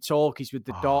walkie-talkies with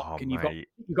the doc. And you've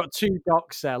got two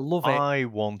docs there. Love it. I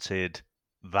wanted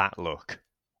that look.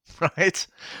 Right,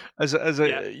 as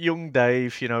a young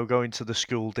Dave, going to the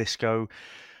school disco,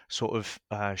 sort of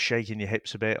shaking your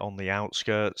hips a bit on the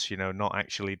outskirts, not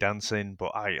actually dancing,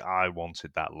 but I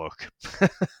wanted that look.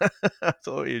 I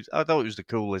thought it was the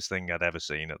coolest thing I'd ever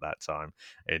seen at that time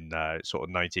in sort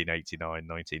of 1989,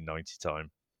 1990 time.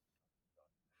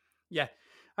 Yeah,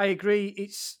 I agree.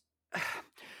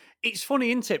 It's funny,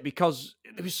 isn't it? Because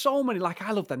there was so many, like,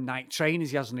 I love the night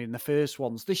trainers he hasn't in the first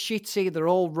ones. They're shitty, they're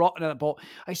all rotten, but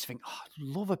I used to think, I'd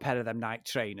love a pair of them night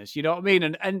trainers, you know what I mean?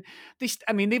 And this,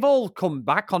 I mean, they've all come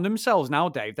back on themselves now,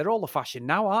 Dave. They're all the fashion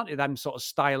now, aren't they? Them sort of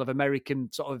style of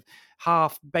American sort of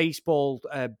half baseball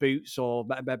boots or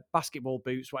basketball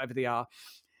boots, whatever they are.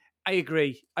 I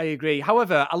agree.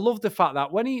 However, I love the fact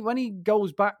that when he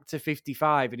goes back to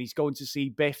 55 and he's going to see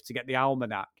Biff to get the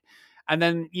almanac, and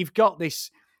then you've got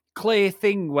this clear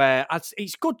thing where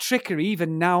it's good trickery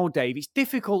even now, Dave. It's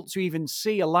difficult to even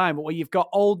see a line, but where you've got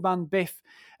old man Biff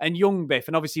and young Biff,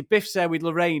 and obviously Biff's there with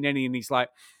Lorraine, and he's like,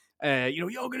 you're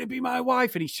going to be my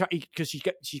wife, and because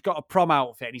she's got a prom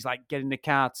outfit, and he's like, get in the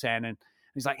car, Ten, and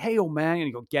he's like, hey, old man, and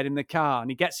he goes, get in the car,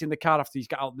 and he gets in the car after he's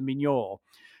got out the Mignore.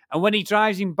 And when he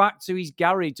drives him back to his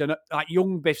garage, and like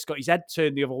young Biff's got his head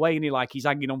turned the other way, and he's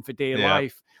hanging on for dear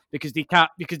life because they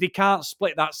can't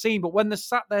split that scene. But when they're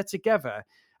sat there together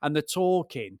and they're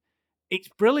talking, it's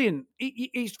brilliant.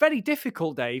 It's very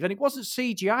difficult, Dave, and it wasn't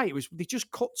CGI. They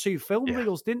just cut two film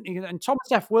reels, didn't they? And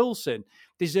Thomas F. Wilson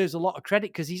deserves a lot of credit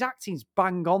because his acting's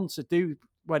bang on to do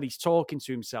when he's talking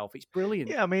to himself. It's brilliant.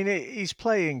 Yeah, I mean, he's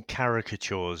playing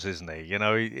caricatures, isn't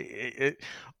he?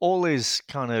 All his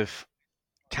kind of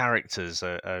characters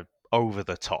are over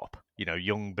the top. You know,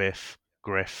 young Biff,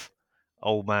 Griff,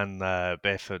 old man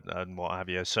Biff, and what have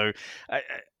you. So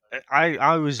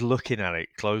I was looking at it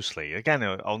closely again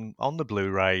on the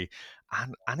Blu-ray,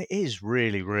 and it is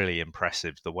really, really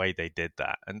impressive the way they did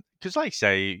that. And because, like I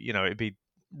say, you know, it'd be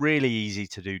really easy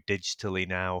to do digitally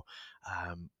now,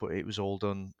 but it was all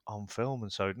done on film,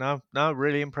 and so no,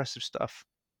 really impressive stuff.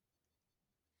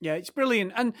 Yeah, it's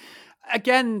brilliant. And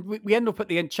again, we end up at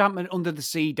the Enchantment Under the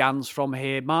Sea dance from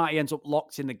here. Marty ends up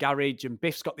locked in the garage, and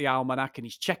Biff's got the almanac, and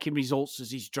he's checking results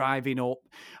as he's driving up.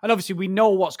 And obviously, we know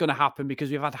what's going to happen because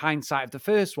we've had hindsight of the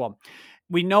first one.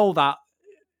 We know that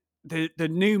the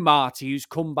new Marty who's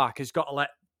come back has got to let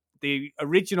the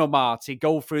original Marty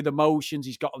go through the motions.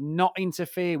 He's got to not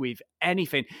interfere with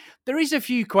anything. There is a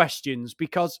few questions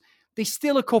because there's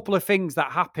still a couple of things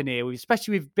that happen here,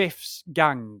 especially with Biff's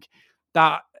gang,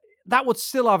 that would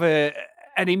still have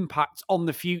an impact on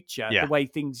the future, the way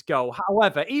things go.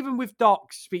 However, even with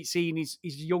Doc seeing his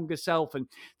younger self and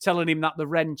telling him that the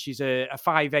wrench is a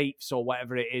 5/8 or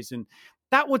whatever it is, and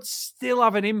that would still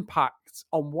have an impact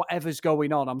on whatever's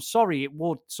going on. I'm sorry, it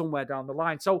would somewhere down the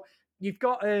line. So you've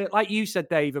got, like you said,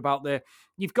 Dave, about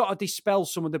you've got to dispel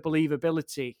some of the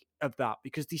believability of that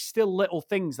because there's still little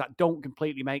things that don't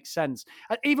completely make sense.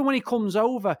 And even when he comes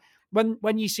over,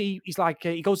 when you see, he's like,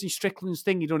 he goes in Strickland's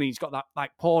thing, he's got that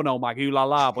like porno mag, ooh la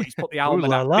la, but he's put the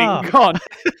almanac thing on.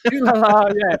 Ooh la la,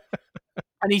 yeah.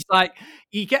 And he's like,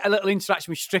 you get a little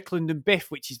interaction with Strickland and Biff,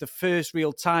 which is the first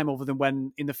real time other than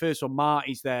when in the first one,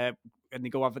 Marty's there and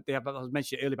they have, I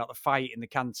mentioned earlier about the fight in the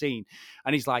canteen.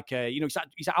 And he's like, he's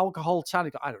that alcohol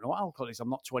tan? I don't know what alcohol is. I'm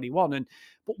not 21.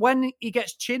 But when he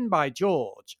gets chinned by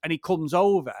George and he comes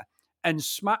over and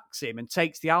smacks him and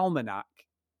takes the almanac,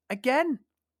 again,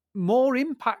 more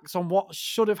impacts on what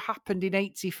should have happened in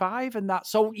 85 and that.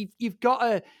 So you've got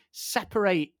to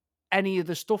separate any of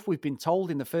the stuff we've been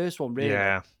told in the first one, really.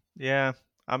 Yeah.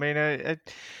 I mean,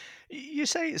 you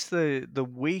say it's the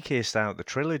weakest out of the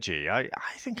trilogy. I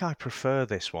think I prefer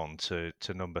this one to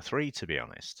number 3, to be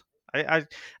honest. I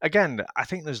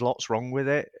think there's lots wrong with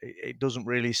it. It doesn't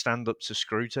really stand up to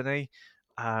scrutiny.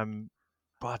 But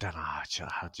I don't know. I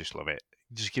just love it.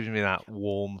 It just gives me that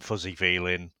warm, fuzzy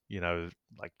feeling,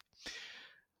 like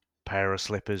pair of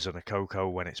slippers and a cocoa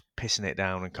when it's pissing it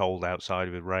down and cold outside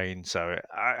with rain. So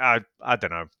I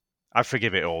don't know. I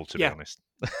forgive it all, to be honest.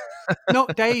 No,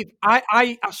 Dave,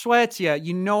 I swear to you,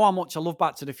 you know how much I love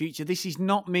Back to the Future. This is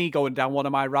not me going down one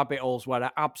of my rabbit holes where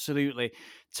I absolutely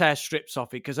tear strips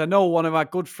off it, because I know one of my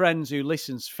good friends who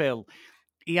listens, Phil,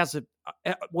 he has at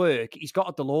work, he's got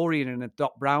a DeLorean and a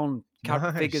Doc Brown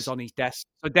figures on his desk.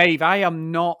 So, Dave, I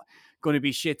am not going to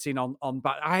be shitting on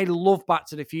Back. I love Back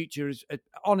to the Future.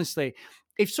 Honestly,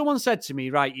 if someone said to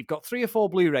me, right, you've got 3 or 4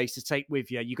 Blu-rays to take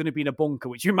with you, you're going to be in a bunker,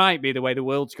 which you might be the way the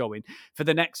world's going, for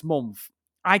the next month,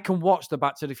 I can watch the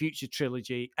Back to the Future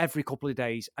trilogy every couple of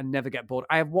days and never get bored.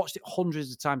 I have watched it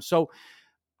hundreds of times. So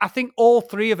I think all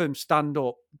 3 of them stand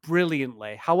up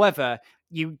brilliantly. However,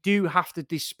 you do have to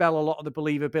dispel a lot of the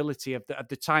believability of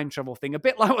the time travel thing, a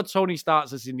bit like what Tony Stark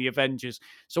says in the Avengers.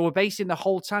 So we're basing the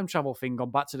whole time travel thing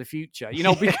on Back to the Future,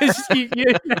 because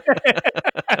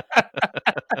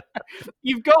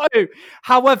you've got to.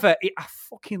 However, I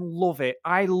fucking love it.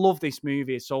 I love this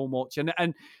movie so much.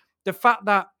 And the fact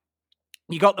that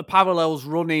you got the parallels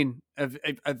running of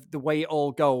the way it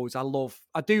all goes, I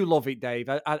do love it, Dave.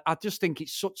 I just think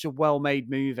it's such a well-made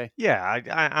movie. Yeah,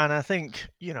 and I think,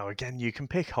 again, you can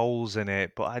pick holes in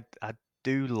it, but I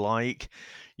do like,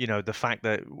 the fact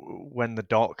that when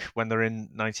they're in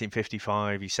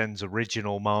 1955, he sends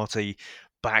original Marty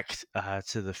back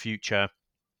to the future,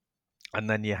 and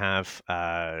then you have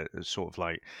sort of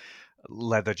like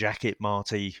leather jacket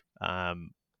Marty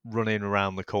running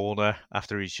around the corner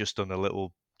after he's just done a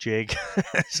little jig.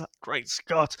 It's like, great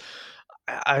Scott.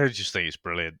 I just think it's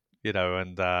brilliant,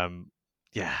 and I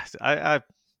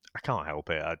can't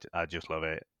help it. I just love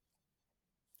it.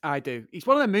 I do. It's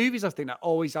one of the movies I think that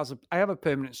always has I have a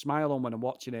permanent smile on when I'm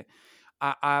watching it.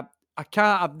 I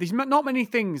can't. There's not many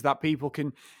things that people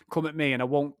can come at me and I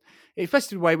won't.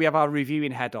 Especially the way we have our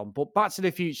reviewing head on. But Back to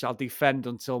the Future, I'll defend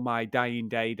until my dying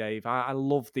day, Dave. I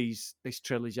love this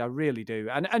trilogy. I really do.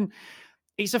 And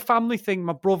it's a family thing.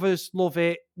 My brothers love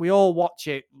it. We all watch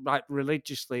it like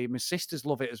religiously. My sisters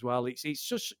love it as well. It's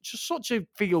just such a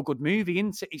feel-good movie,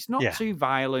 isn't it? It's not too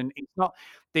violent. It's not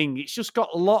thing. It's just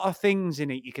got a lot of things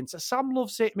in it. You can say Sam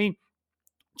loves it. I mean,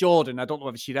 Jordan, I don't know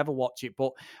if she'd ever watch it,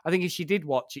 but I think if she did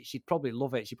watch it, she'd probably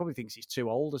love it. She probably thinks it's too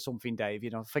old or something, Dave.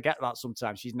 Forget that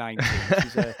sometimes. She's 19.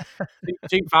 She's a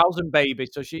 2000 baby,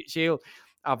 so she'll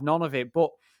have none of it.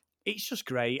 But It's just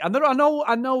great. And I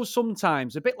know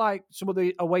sometimes, a bit like some of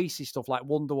the Oasis stuff like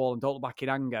Wonderwall and Don't Look Back in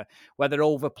Anger, where they're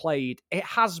overplayed. It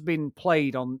has been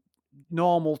played on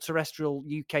normal terrestrial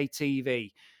UK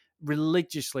TV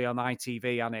religiously on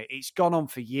ITV, and it's gone on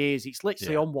for years. It's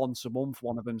literally on once a month,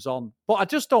 one of them's on. But I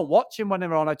just don't watch them when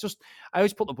they're on. I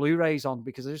always put the Blu-rays on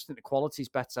because I just think the quality's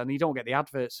better and you don't get the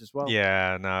adverts as well.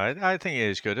 Yeah, no, I think it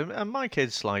is good. And my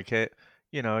kids like it.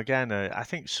 Again, I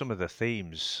think some of the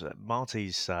themes,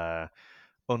 Marty's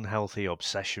unhealthy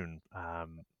obsession,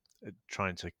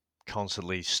 trying to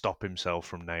constantly stop himself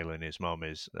from nailing his mum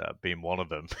is being one of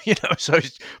them. So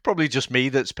it's probably just me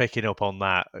that's picking up on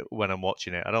that when I'm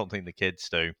watching it. I don't think the kids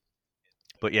do.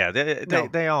 But yeah,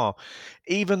 they are.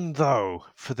 Even though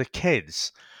for the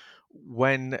kids,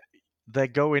 when they're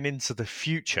going into the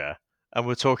future and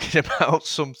we're talking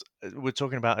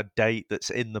about a date that's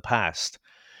in the past,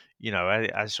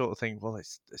 I sort of think, well,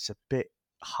 it's a bit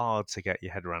hard to get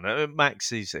your head around.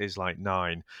 Max is like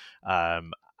 9,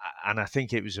 and I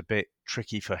think it was a bit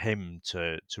tricky for him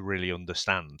to really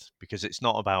understand, because it's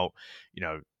not about,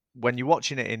 when you're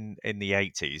watching it in the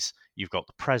 80s, you've got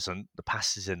the present, the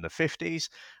past is in the 50s,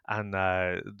 and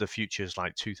the future is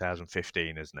like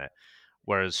 2015, isn't it?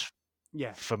 Whereas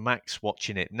for Max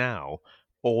watching it now,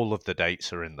 all of the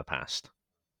dates are in the past.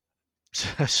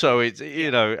 So it's,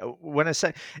 when I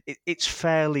say it's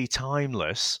fairly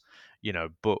timeless,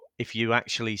 but if you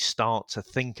actually start to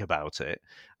think about it,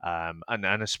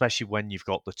 and especially when you've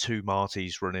got the two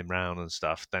Martys running around and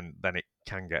stuff, then it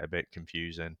can get a bit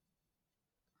confusing.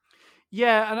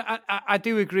 Yeah, and I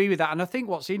do agree with that. And I think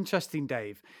what's interesting,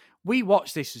 Dave, we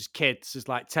watched this as kids, as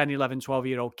like 10, 11,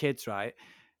 12-year-old kids, right?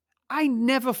 I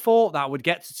never thought that would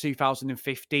get to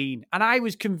 2015. And I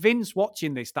was convinced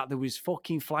watching this that there was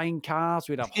fucking flying cars,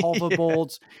 we'd have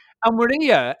hoverboards. And we're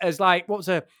here as like,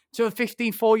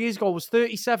 15, 4 years ago, I was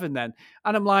 37 then.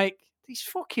 And I'm like, he's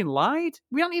fucking lied.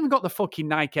 We haven't even got the fucking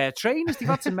Nike Air trainers. They've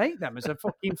had to make them as a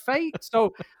fucking fake.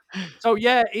 So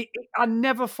yeah, I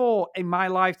never thought in my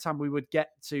lifetime we would get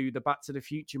to the Back to the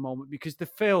Future moment, because the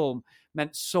film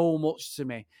meant so much to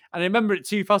me. And I remember at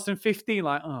 2015,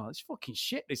 like, oh, it's fucking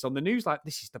shit. This on the news, like,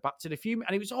 this is the Back to the Future.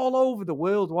 And it was all over the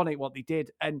world, wasn't it, what they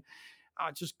did? And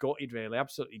I just gutted, really,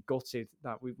 absolutely gutted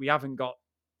that we haven't got.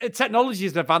 Technology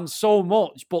has advanced so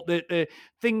much, but the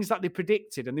things that they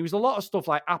predicted, and there was a lot of stuff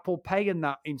like Apple Pay and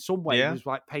that in some way, it was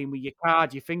like paying with your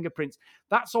card, your fingerprints,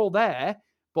 that's all there.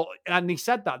 And he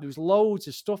said that there was loads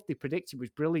of stuff they predicted was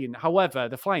brilliant. However,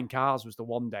 the flying cars was the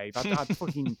one, Dave. I'd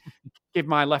fucking give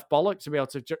my left bollock to be able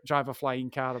to drive a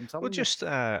flying car. I'm telling you. Just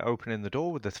opening the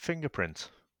door with the fingerprint.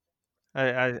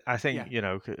 I think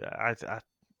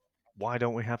why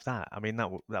don't we have that? I mean,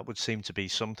 that would seem to be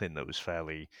something that was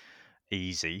fairly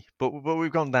easy, but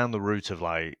we've gone down the route of,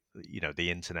 like,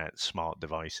 the internet, smart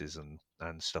devices and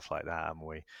stuff like that, haven't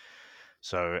we?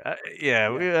 So we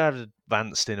have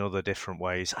advanced in other different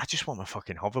ways. I just want my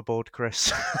fucking hoverboard,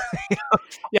 Chris.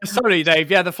 Yeah, sorry,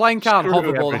 Dave. Yeah, the flying car and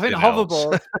hoverboard. I think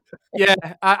hoverboard. Yeah,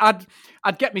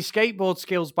 I'd get my skateboard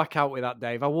skills back out with that,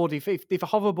 Dave. I would. If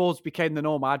hoverboards became the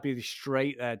norm, I'd be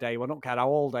straight there, Dave. I don't care how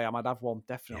old I am, I'd have one,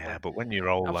 definitely. Yeah, but when you're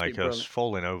old like us,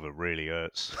 falling over really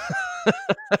hurts.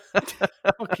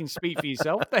 Fucking speak for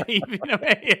yourself, Dave.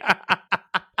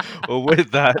 Well,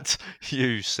 with that,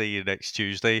 see you next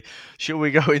Tuesday. Shall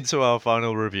we go into our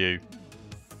final review?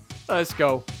 Let's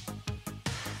go.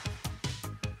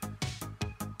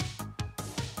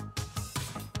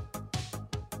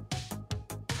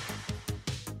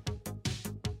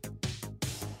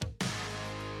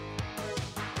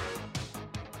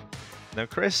 Now,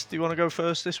 Chris, do you want to go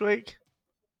first this week?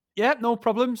 Yeah, no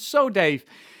problem. So, Dave,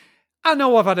 I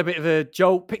know I've had a bit of a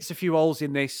joke, picked a few holes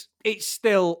in this. It's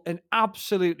still an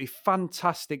absolutely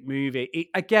fantastic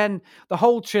movie. Again, the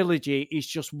whole trilogy is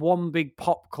just one big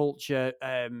pop culture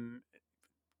thing.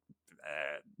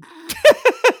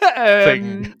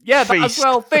 Yeah, that as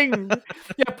well, thing.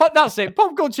 Yeah, that's it.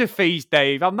 Pop culture feast,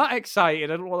 Dave. I'm that excited.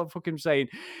 I don't know what the fuck I'm saying.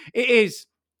 It is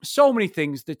so many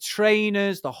things. The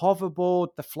trainers, the hoverboard,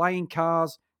 the flying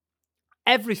cars,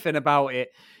 everything about it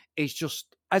is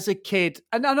just, as a kid,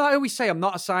 and I always say I'm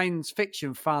not a science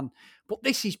fiction fan, but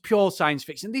this is pure science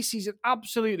fiction. This is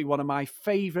absolutely one of my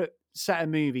favourite set of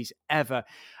movies ever.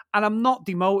 And I'm not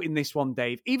demoting this one,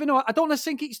 Dave, even though I don't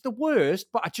think it's the worst,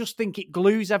 but I just think it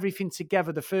glues everything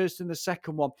together, the first and the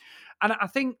second one. And I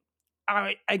think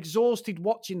I exhausted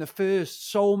watching the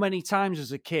first so many times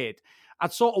as a kid.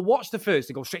 I'd sort of watch the first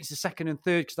and go straight to the second and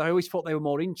third because I always thought they were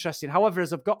more interesting. However,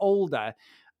 as I've got older,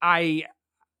 I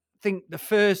think the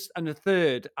first and the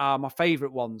third are my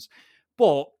favourite ones.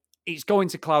 But it's going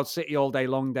to Cloud City all day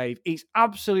long, Dave. It's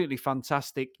absolutely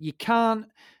fantastic. You can't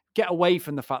get away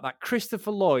from the fact that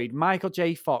Christopher Lloyd, Michael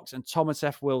J. Fox, and Thomas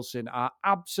F. Wilson are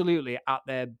absolutely at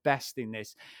their best in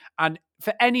this. And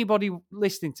for anybody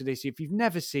listening to this, if you've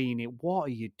never seen it, what are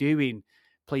you doing,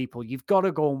 people? You've got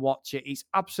to go and watch it. It's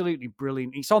absolutely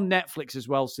brilliant. It's on Netflix as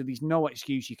well, so there's no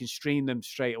excuse. You can stream them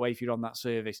straight away if you're on that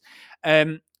service.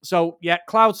 So, yeah,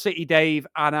 Cloud City, Dave,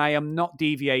 and I am not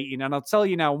deviating. And I'll tell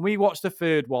you now, when we watch the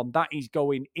third one, that is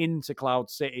going into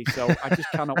Cloud City. So I just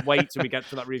cannot wait till we get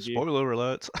to that review. Spoiler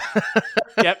alert.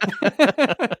 Yep.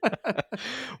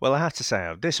 Well, I have to say,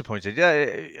 I'm disappointed.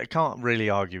 I can't really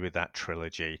argue with that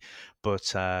trilogy.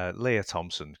 But Leah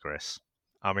Thompson, Chris,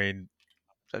 I mean,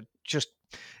 just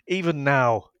even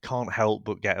now can't help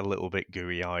but get a little bit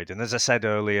gooey-eyed. And as I said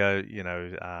earlier, you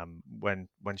know, when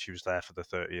she was there for the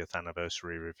 30th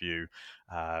anniversary review,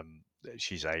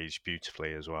 she's aged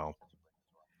beautifully as well.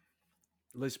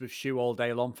 Elizabeth Shue all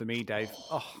day long for me, Dave.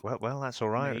 Oh, well, that's all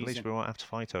right. amazing. At least we won't have to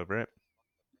fight over it.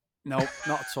 No,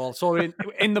 not at all. So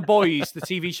in The Boys, the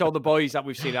TV show The Boys that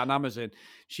we've seen on Amazon,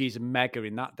 she's a mega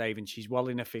in that, Dave, and she's well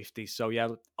in her 50s. So yeah,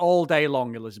 all day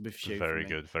long, Elizabeth Shue. Very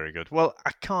good, very good. Well,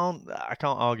 I can't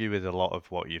argue with a lot of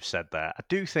what you've said there. I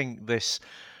do think this,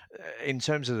 in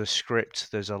terms of the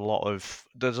script, there's a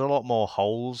lot more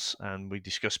holes, and we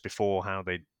discussed before how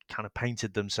they kind of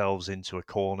painted themselves into a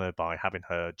corner by having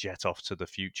her jet off to the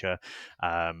future.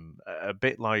 A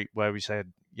bit like where we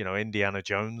said, you know, Indiana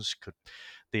Jones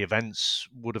the events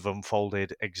would have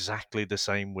unfolded exactly the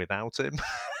same without him.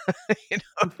 You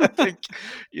know, I think,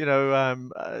 you know,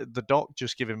 the Doc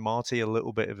just giving Marty a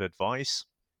little bit of advice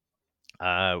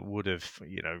would have,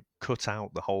 you know, cut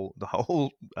out the whole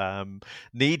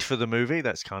need for the movie.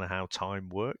 That's kind of how time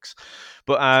works.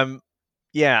 But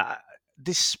yeah,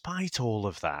 despite all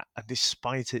of that, and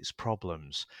despite its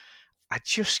problems, I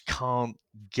just can't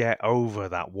get over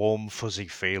that warm, fuzzy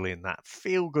feeling, that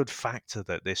feel-good factor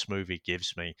that this movie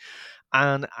gives me.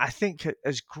 And I think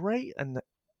as great and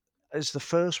as the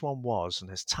first one was,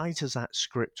 and as tight as that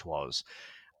script was,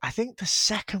 I think the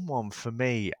second one, for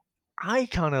me, I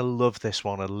kind of love this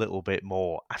one a little bit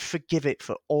more. I forgive it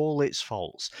for all its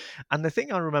faults. And the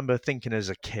thing I remember thinking as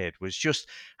a kid was just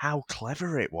how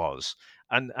clever it was,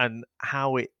 and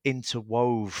how it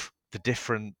interwove the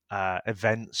different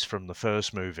events from the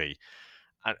first movie,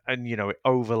 and you know, it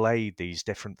overlaid these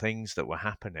different things that were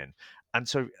happening. And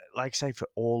so, like I say, for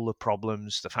all the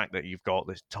problems, the fact that you've got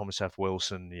this Thomas F.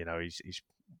 Wilson, you know, he's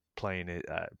playing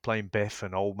Biff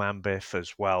and Old Man Biff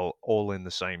as well, all in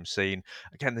the same scene.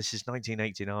 Again, this is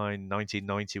 1989,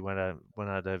 1990 when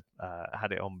I'd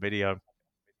had it on video.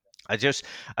 I just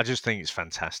think it's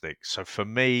fantastic. So for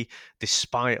me,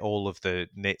 despite all of the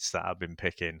nits that I've been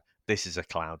picking, this is a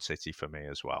Cloud City for me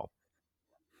as well.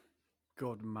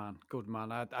 Good man.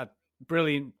 I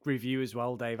brilliant review as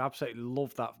well, Dave. Absolutely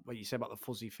love that, what you said about the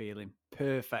fuzzy feeling.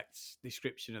 Perfect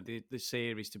description of the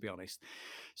series, to be honest.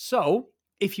 So,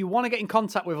 if you want to get in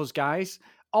contact with us, guys,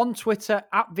 on Twitter,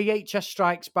 at VHS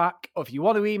Strikes Back, or if you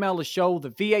want to email the show,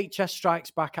 the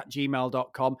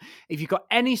VHSStrikesBack@gmail.com. If you've got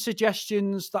any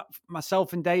suggestions that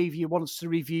myself and Dave you want us to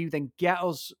review, then get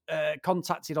us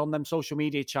contacted on them social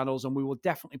media channels, and we will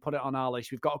definitely put it on our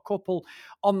list. We've got a couple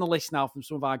on the list now from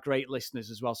some of our great listeners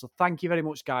as well. So thank you very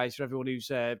much, guys, for everyone who's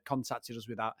contacted us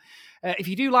with that. If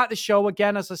you do like the show,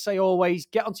 again, as I say always,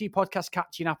 get onto your podcast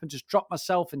catching app and just drop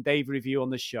myself and Dave a review on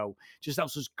the show. Just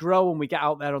helps us grow and we get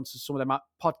out there onto some of them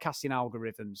podcasting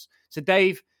algorithms. So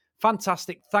Dave,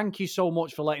 fantastic. Thank you so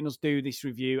much for letting us do this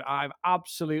review. I've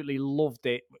absolutely loved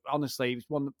it. Honestly, it's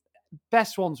one of the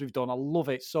best ones we've done. I love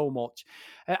it so much.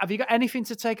 Have you got anything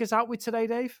to take us out with today,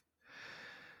 Dave?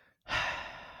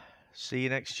 See you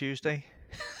next Tuesday.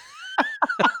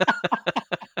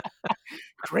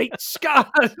 Great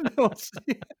Scott.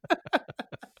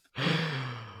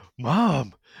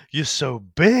 Mom, you're so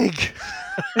big.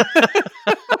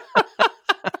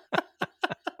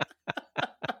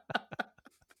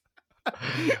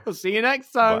 We'll see you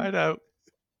next time. Bye now.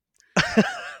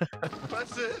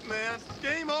 That's it, man.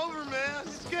 Game over, man.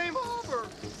 It's game over.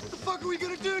 What the fuck are we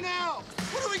gonna do now?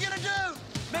 What are we gonna do?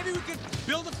 Maybe we could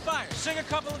build a fire, sing a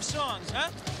couple of songs,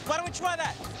 huh? Why don't we try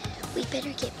that? We better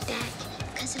get back,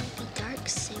 because it'll be dark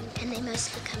soon, and they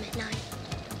mostly come at night.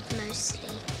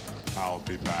 Mostly. I'll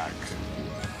be back.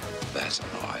 That's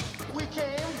odd. We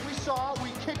came, we saw,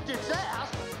 we kicked its ass.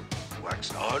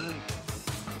 Wax on,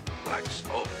 wax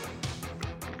off.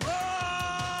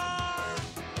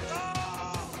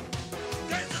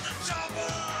 Get to the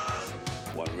chopper!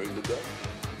 One ring to go.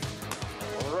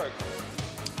 All right.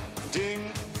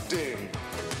 Ding, ding.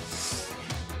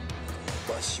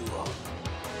 Bust you up.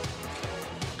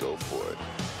 Go for it.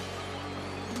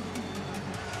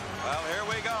 Well, here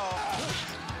we go.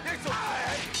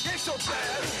 ain't so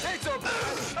bad. Ain't so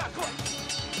bad. Come on.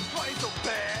 Come on, ain't so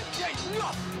bad. You ain't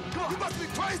nothing. Come on. You must be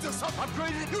crazy or something. I'm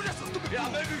crazy. You just a stupid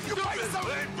fool. Maybe you crazy or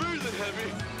something. I ain't breathing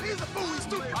heavy. He's a fool. He's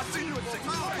stupid. I seen you at 6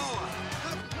 months.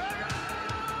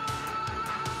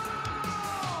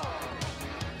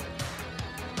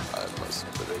 I must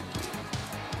break you.